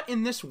to cut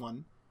in this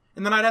one,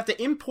 and then I'd have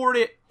to import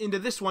it into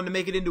this one to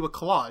make it into a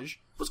collage?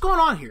 What's going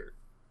on here?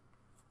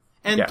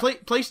 And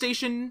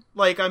PlayStation,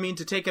 like, I mean,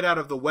 to take it out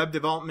of the web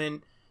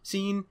development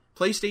scene,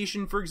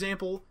 PlayStation, for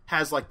example,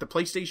 has, like, the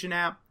PlayStation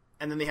app,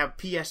 and then they have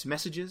PS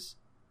messages.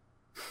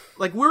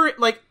 Like,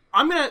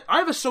 I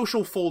have a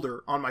social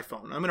folder on my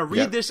phone. I'm going to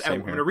read this out.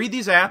 I'm going to read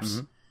these apps.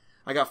 Mm-hmm.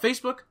 I got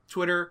Facebook,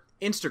 Twitter,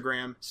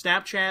 Instagram,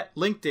 Snapchat,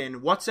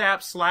 LinkedIn,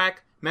 WhatsApp,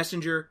 Slack,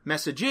 Messenger,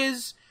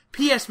 Messages,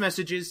 PS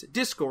Messages,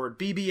 Discord,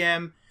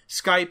 BBM,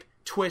 Skype,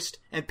 Twist,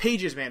 and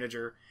Pages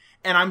Manager.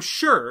 And I'm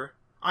sure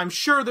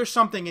there's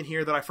something in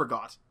here that I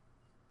forgot.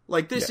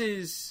 Like, this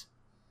is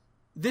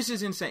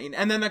insane.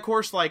 And then, of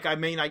course, like, I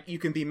mean, you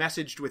can be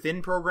messaged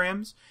within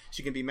programs. So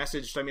you can be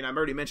messaged, I mean, I've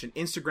already mentioned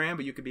Instagram,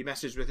 but you can be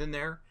messaged within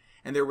there.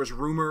 And there was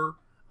rumor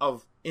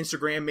of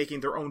Instagram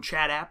making their own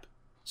chat app.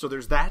 So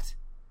there's that.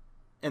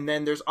 And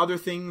then there's other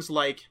things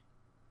like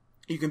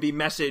you can be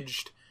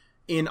messaged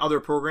in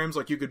other programs.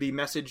 Like you could be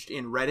messaged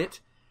in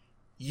Reddit.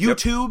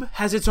 YouTube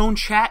has its own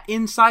chat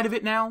inside of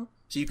it now.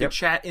 So you can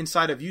chat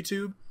inside of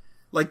YouTube.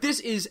 Like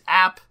this is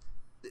app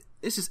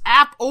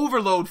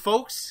overload,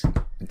 folks.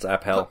 It's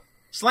app hell.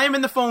 Slamming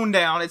the phone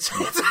down. It's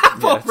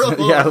app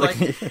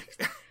overload.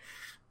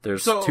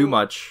 There's too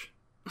much.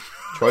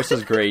 Choice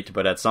is great,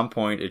 but at some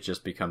point it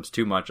just becomes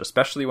too much,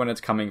 especially when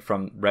it's coming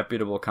from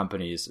reputable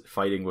companies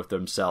fighting with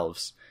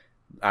themselves.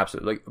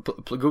 Absolutely.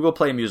 Like Google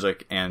Play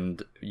Music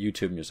and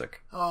YouTube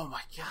Music. Oh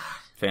my god.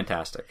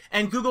 Fantastic.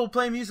 And Google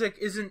Play Music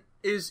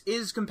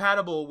is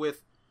compatible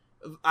with,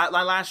 at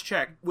my last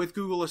check, with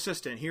Google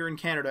Assistant here in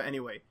Canada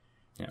anyway.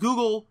 Yeah.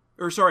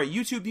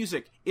 YouTube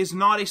Music is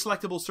not a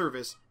selectable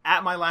service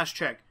at my last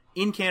check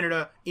in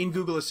Canada in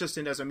Google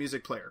Assistant as a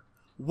music player.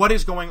 What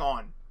is going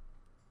on?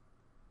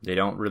 They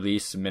don't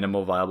release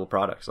minimal viable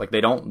products. Like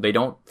they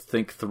don't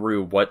think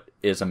through what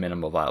is a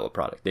minimal viable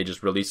product. They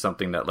just release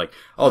something that like,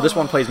 oh, this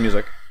one plays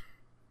music.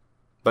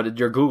 But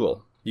you're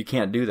Google. You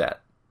can't do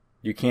that.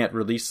 You can't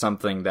release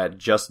something that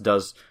just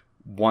does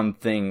one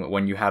thing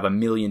when you have a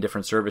million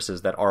different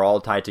services that are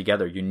all tied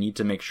together. You need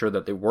to make sure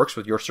that it works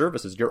with your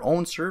services, your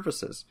own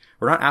services.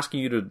 We're not asking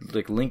you to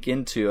like link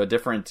into a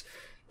different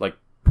like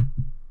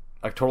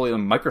totally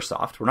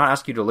Microsoft. We're not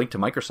asking you to link to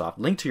Microsoft.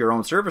 Link to your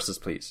own services,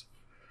 please.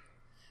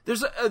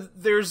 There's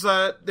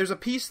a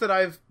piece that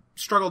I've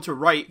struggled to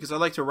write because I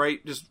like to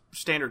write just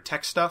standard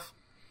text stuff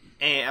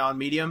on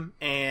Medium,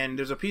 and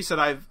there's a piece that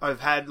I've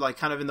had like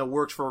kind of in the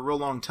works for a real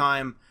long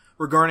time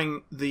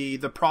regarding the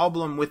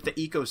problem with the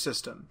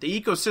ecosystem. The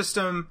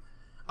ecosystem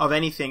of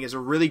anything is a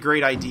really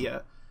great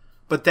idea,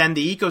 but then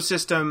the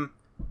ecosystem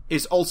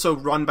is also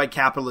run by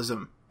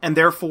capitalism and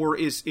therefore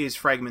is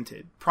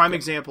fragmented. Prime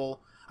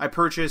example, I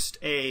purchased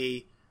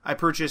a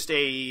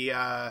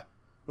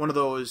one of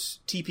those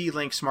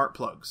TP-Link smart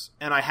plugs,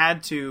 and I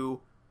had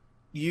to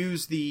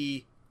use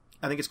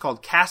I think it's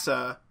called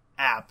Casa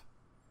app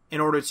in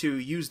order to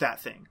use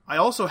that thing. I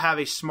also have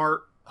a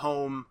smart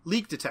home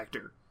leak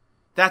detector.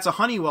 That's a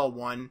Honeywell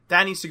one.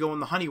 That needs to go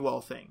in the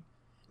Honeywell thing.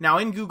 Now,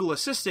 in Google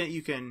Assistant,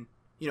 you can,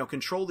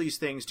 control these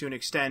things to an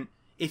extent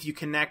if you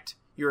connect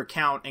your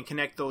account and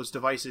connect those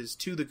devices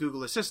to the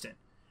Google Assistant.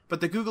 But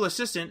the Google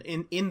Assistant,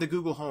 in the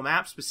Google Home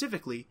app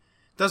specifically,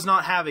 does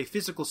not have a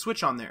physical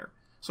switch on there.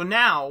 So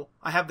now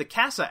I have the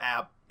Casa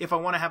app if I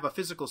want to have a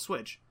physical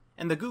switch.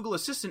 And the Google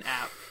Assistant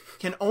app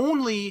can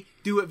only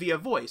do it via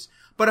voice.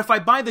 But if I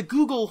buy the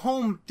Google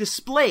Home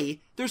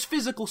display, there's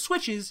physical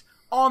switches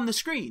on the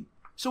screen.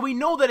 So we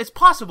know that it's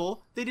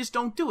possible, they just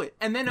don't do it.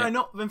 And then I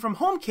know from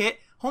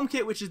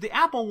HomeKit, which is the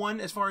Apple one,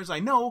 as far as I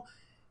know,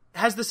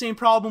 has the same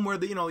problem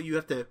where you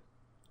have to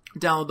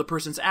download the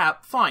person's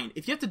app. Fine.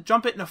 If you have to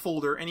dump it in a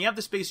folder and you have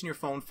the space in your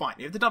phone, fine.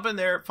 You have to dump it in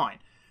there, fine.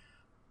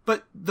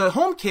 But the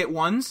HomeKit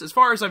ones, as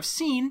far as I've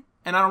seen,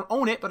 and I don't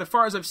own it, but as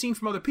far as I've seen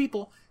from other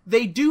people,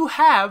 they do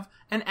have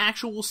an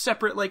actual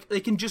separate, like, they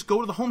can just go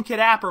to the HomeKit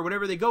app or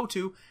whatever they go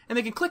to, and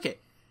they can click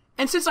it.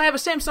 And since I have a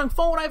Samsung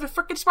phone, I have a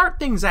frickin'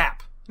 SmartThings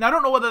app. Now, I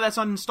don't know whether that's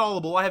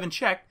uninstallable, I haven't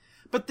checked,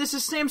 but this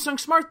is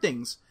Samsung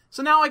SmartThings.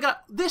 So now I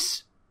got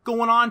this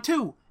going on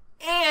too.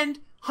 And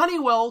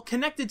Honeywell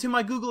connected to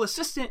my Google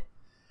Assistant,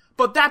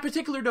 but that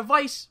particular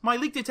device, my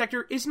leak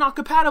detector, is not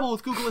compatible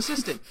with Google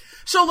Assistant.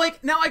 So,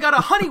 like, now I got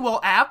a Honeywell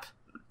app.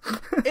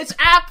 It's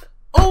app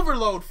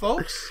overload,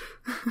 folks.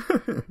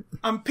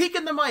 I'm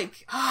peeking the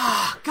mic.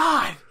 Ah,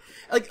 God.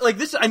 Like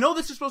this, I know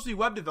this is supposed to be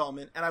web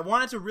development, and I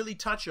wanted to really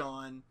touch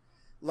on,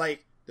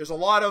 like, there's a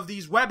lot of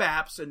these web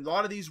apps and a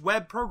lot of these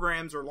web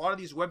programs or a lot of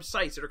these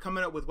websites that are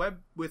coming out with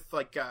with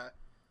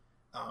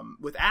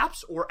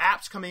apps or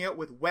apps coming out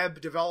with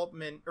web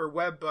development or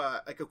web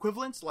like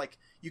equivalents. Like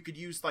you could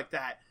use like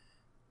that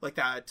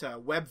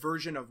web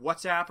version of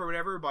WhatsApp or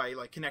whatever by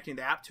like connecting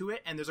the app to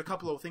it. And there's a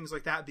couple of things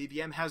like that.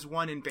 BBM has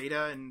one in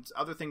beta and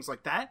other things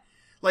like that.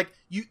 Like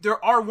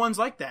there are ones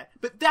like that,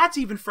 but that's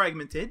even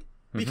fragmented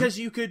because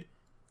you could.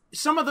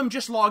 Some of them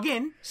just log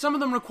in. Some of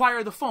them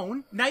require the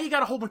phone. Now you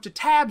got a whole bunch of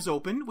tabs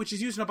open, which is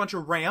using a bunch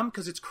of RAM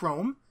because it's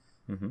Chrome.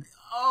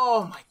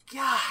 Oh my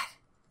God.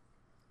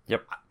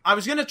 Yep. I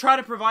was going to try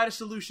to provide a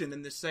solution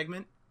in this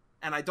segment,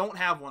 and I don't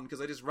have one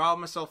because I just riled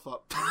myself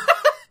up.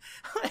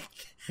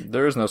 Like,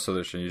 there is no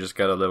solution. You just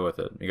got to live with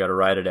it. You got to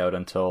ride it out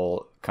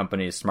until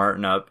companies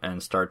smarten up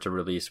and start to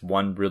release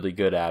one really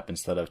good app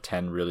instead of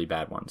 10 really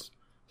bad ones.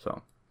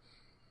 So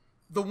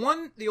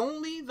the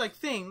only like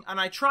thing, and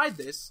I tried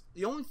this.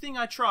 The only thing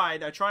I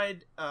tried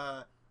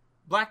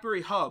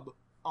BlackBerry Hub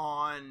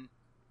on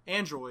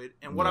Android,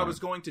 and what I was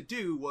going to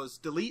do was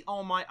delete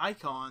all my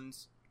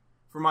icons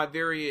for my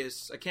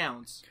various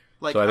accounts.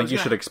 Like, so I think you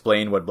should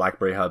explain what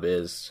BlackBerry Hub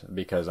is,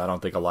 because I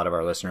don't think a lot of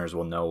our listeners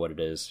will know what it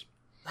is.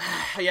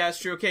 Yeah, it's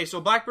true. Okay, so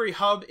BlackBerry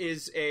Hub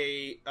is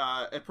is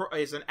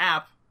an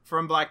app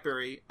from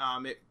BlackBerry.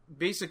 It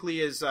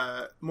basically is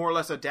more or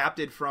less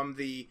adapted from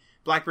the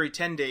BlackBerry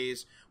 10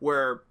 days,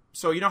 where,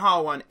 so you know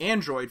how on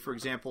Android, for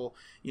example,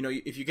 you know,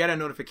 if you get a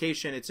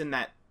notification, it's in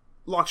that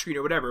lock screen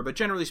or whatever, but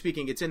generally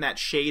speaking, it's in that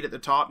shade at the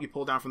top. You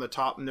pull down from the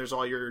top and there's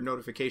all your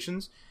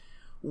notifications.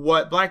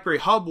 What BlackBerry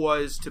Hub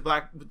was to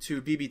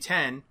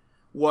BB10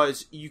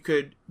 was you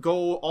could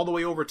go all the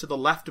way over to the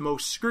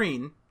leftmost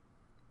screen,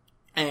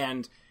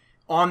 and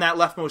on that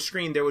leftmost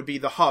screen there would be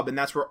the hub, and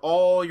that's where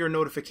all your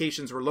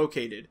notifications were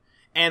located.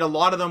 And a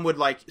lot of them would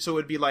so it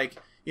would be like,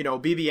 you know,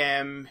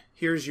 BBM,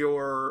 here's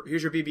your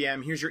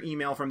BBM, here's your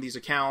email from these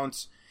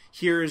accounts,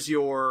 here's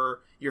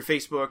your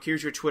Facebook,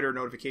 here's your Twitter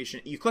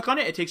notification. You click on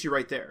it, it takes you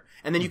right there.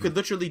 And then you could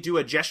literally do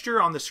a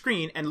gesture on the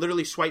screen and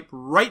literally swipe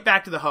right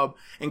back to the hub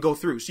and go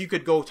through. So you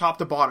could go top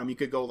to bottom. You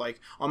could go like,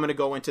 I'm going to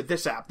go into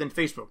this app, then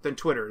Facebook, then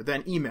Twitter,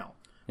 then email.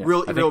 Yeah,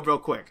 real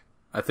quick.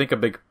 I think a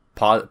big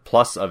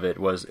plus of it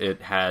was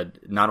it had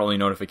not only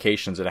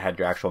notifications, it had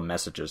your actual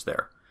messages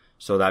there.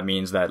 So that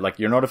means that, like,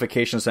 your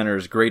notification center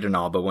is great and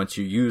all, but once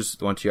you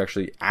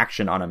actually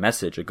action on a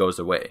message, it goes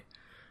away.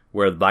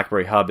 Where the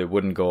BlackBerry Hub, it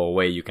wouldn't go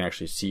away. You can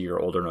actually see your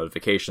older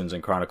notifications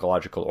in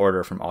chronological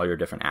order from all your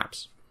different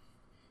apps.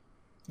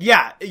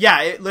 Yeah,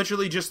 it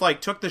literally just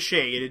like took the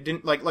shade. It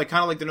didn't like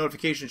kind of like the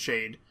notification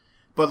shade,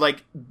 but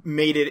like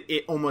made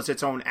it almost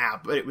its own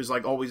app. But it was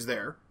like always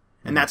there,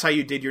 and that's how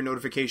you did your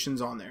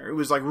notifications on there. It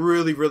was like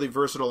really, really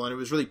versatile, and it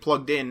was really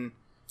plugged in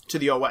to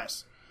the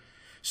OS.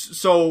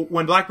 So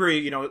when BlackBerry,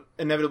 you know,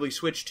 inevitably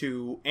switched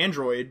to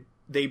Android,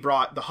 they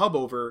brought the hub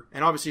over,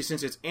 and obviously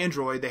since it's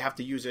Android, they have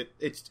to use it.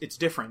 It's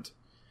different.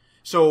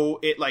 So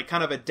it like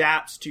kind of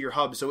adapts to your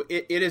hub. So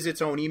it is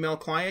its own email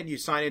client. You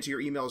sign into your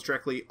emails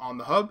directly on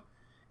the hub,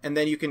 and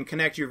then you can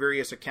connect your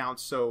various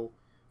accounts. So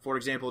for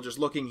example, just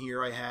looking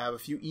here, I have a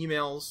few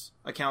emails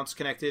accounts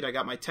connected. I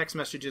got my text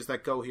messages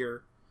that go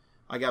here.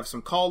 I got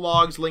some call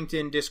logs,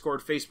 LinkedIn, Discord,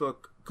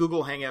 Facebook,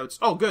 Google Hangouts.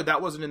 Oh, good.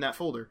 That wasn't in that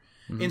folder.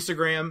 Mm-hmm.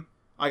 Instagram.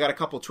 I got a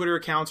couple Twitter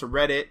accounts, a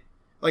Reddit.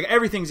 Like,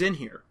 everything's in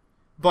here.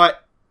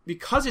 But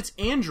because it's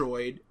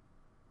Android,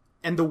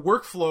 and the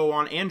workflow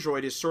on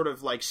Android is sort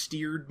of like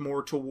steered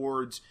more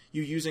towards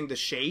you using the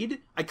shade,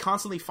 I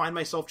constantly find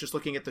myself just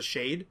looking at the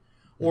shade.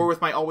 Or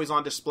with my always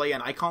on display,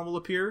 an icon will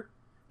appear,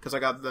 because I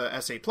got the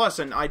SA Plus,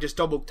 and I just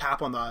double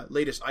tap on the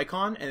latest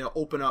icon, and it'll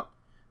open up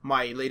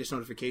my latest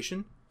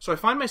notification. So I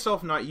find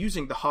myself not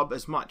using the hub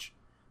as much.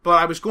 But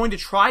I was going to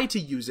try to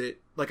use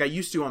it like I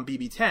used to on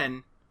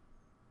BB10,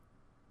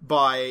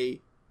 by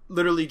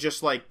literally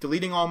just like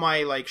deleting all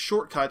my like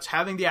shortcuts,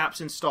 having the apps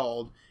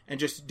installed, and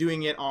just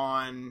doing it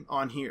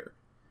on here.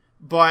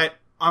 But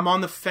I'm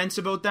on the fence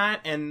about that,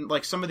 and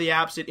like some of the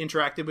apps it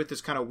interacted with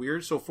is kind of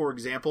weird. So for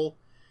example,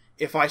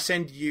 if I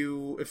send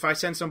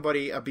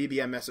somebody a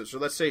BBM message, so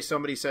let's say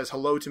somebody says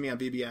hello to me on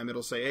BBM,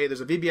 it'll say, hey,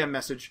 there's a BBM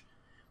message.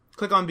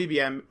 Click on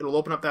BBM, it'll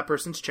open up that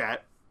person's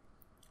chat.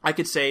 I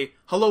could say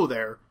hello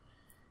there.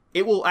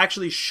 It will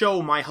actually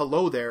show my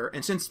hello there,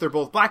 and since they're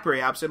both BlackBerry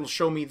apps, it'll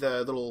show me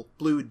the little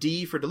blue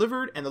D for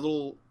delivered and the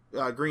little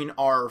green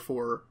R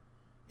for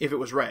if it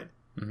was read.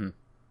 Mm-hmm.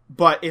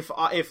 But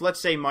if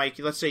let's say, Mike,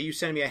 you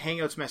send me a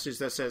Hangouts message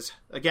that says,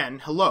 again,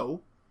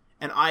 hello,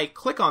 and I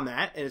click on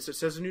that, and it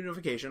says a new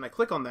notification, I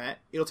click on that,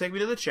 it'll take me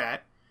to the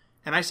chat,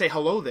 and I say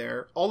hello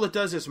there, all it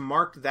does is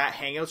mark that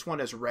Hangouts one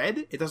as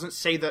read. It doesn't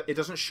say that, it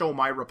doesn't show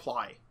my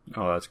reply.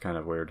 Oh, that's kind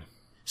of weird.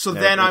 So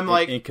then I'm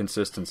like...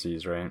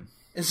 Inconsistencies, right?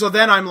 And so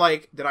then I'm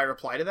like, did I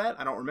reply to that?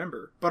 I don't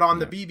remember. But on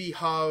the BB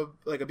Hub,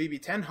 like a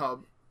BB10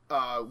 Hub,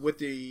 with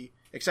the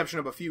exception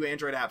of a few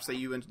Android apps that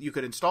you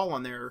could install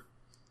on there,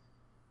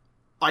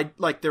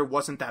 there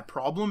wasn't that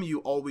problem. You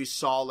always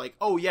saw like,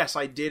 oh yes,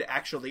 I did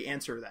actually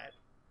answer that.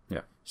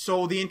 Yeah.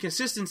 So the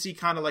inconsistency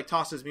kind of like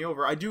tosses me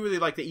over. I do really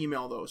like the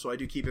email though, so I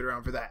do keep it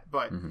around for that.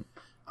 But,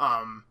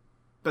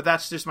 but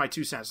that's just my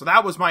 2 cents. So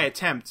that was my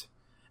attempt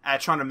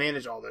at trying to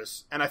manage all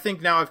this. And I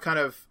think now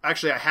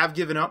I have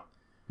given up.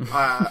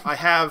 I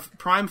have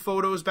Prime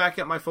Photos back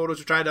at my photos,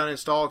 which I had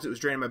uninstalled because it was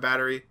draining my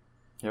battery.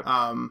 Yep.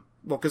 Well,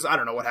 because I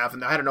don't know what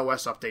happened. I had an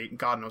OS update, and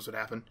God knows what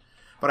happened.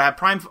 But I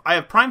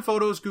have Prime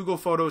Photos, Google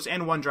Photos,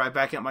 and OneDrive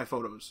backing up my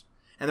photos,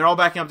 and they're all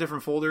backing up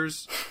different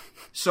folders.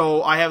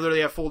 So I literally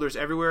have folders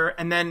everywhere.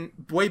 And then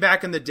way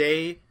back in the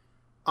day,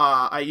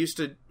 I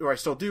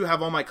still do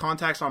have all my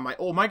contacts on my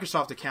old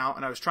Microsoft account,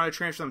 and I was trying to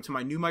transfer them to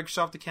my new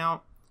Microsoft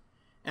account.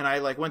 And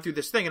I went through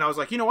this thing, and I was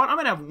like, you know what? I'm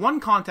going to have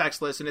one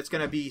contacts list, and it's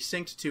going to be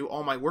synced to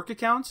all my work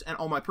accounts and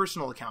all my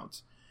personal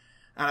accounts.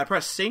 and I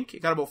pressed sync.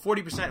 It got about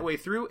 40% way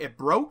through. It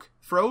broke,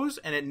 froze,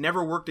 and it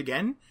never worked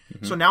again.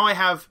 So now I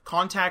have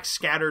contacts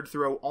scattered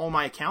throughout all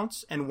my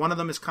accounts, and one of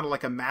them is kind of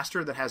like a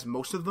master that has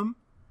most of them.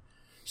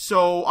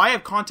 So I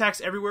have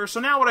contacts everywhere. So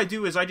now what I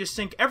do is I just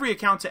sync every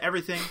account to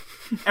everything.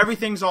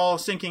 Everything's all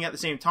syncing at the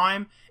same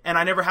time, and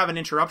I never have an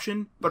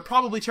interruption, but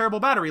probably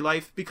terrible battery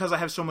life because I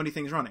have so many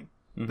things running.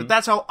 But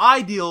that's how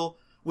I deal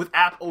with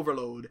app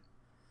overload.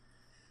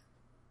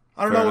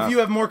 I don't know if you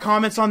have more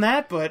comments on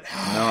that, but...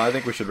 No, I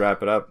think we should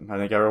wrap it up. I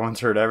think everyone's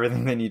heard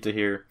everything they need to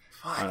hear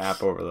on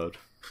app overload.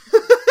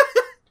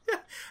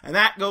 And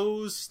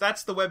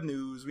that's the web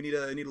news. We need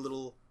a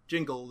little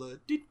jingle.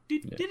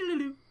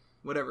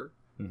 Whatever.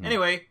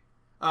 Anyway,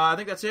 I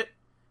think that's it.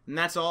 And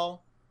that's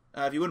all.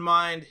 If you wouldn't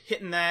mind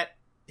hitting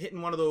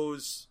one of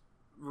those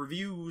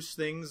reviews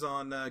things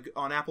on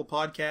Apple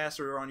Podcasts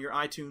or on your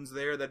iTunes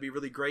there, that'd be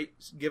really great.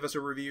 Give us a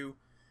review.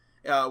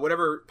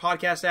 Whatever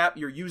podcast app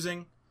you're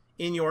using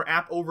in your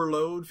app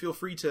overload, feel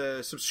free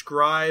to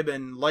subscribe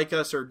and like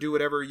us or do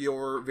whatever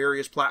your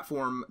various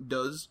platform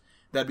does.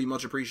 That'd be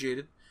much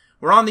appreciated.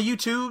 We're on the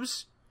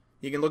YouTubes.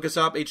 You can look us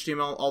up,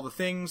 HTML, all the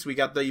things. We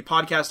got the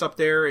podcast up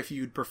there if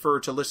you'd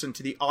prefer to listen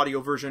to the audio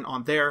version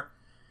on there.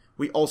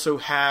 We also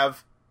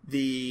have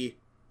the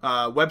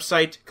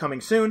website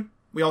coming soon.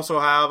 We also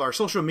have our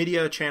social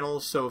media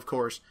channels. So, of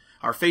course,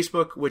 our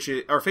Facebook,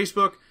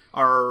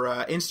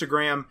 our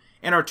Instagram,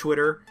 and our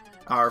Twitter.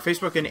 Our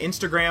Facebook and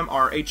Instagram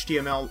are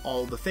HTML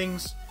all the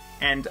things.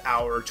 And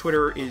our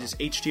Twitter is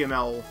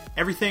HTML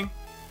everything.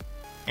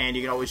 And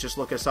you can always just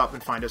look us up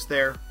and find us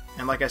there.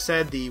 And like I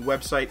said, the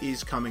website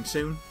is coming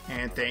soon.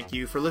 And thank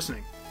you for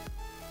listening.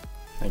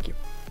 Thank you.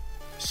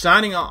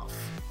 Signing off.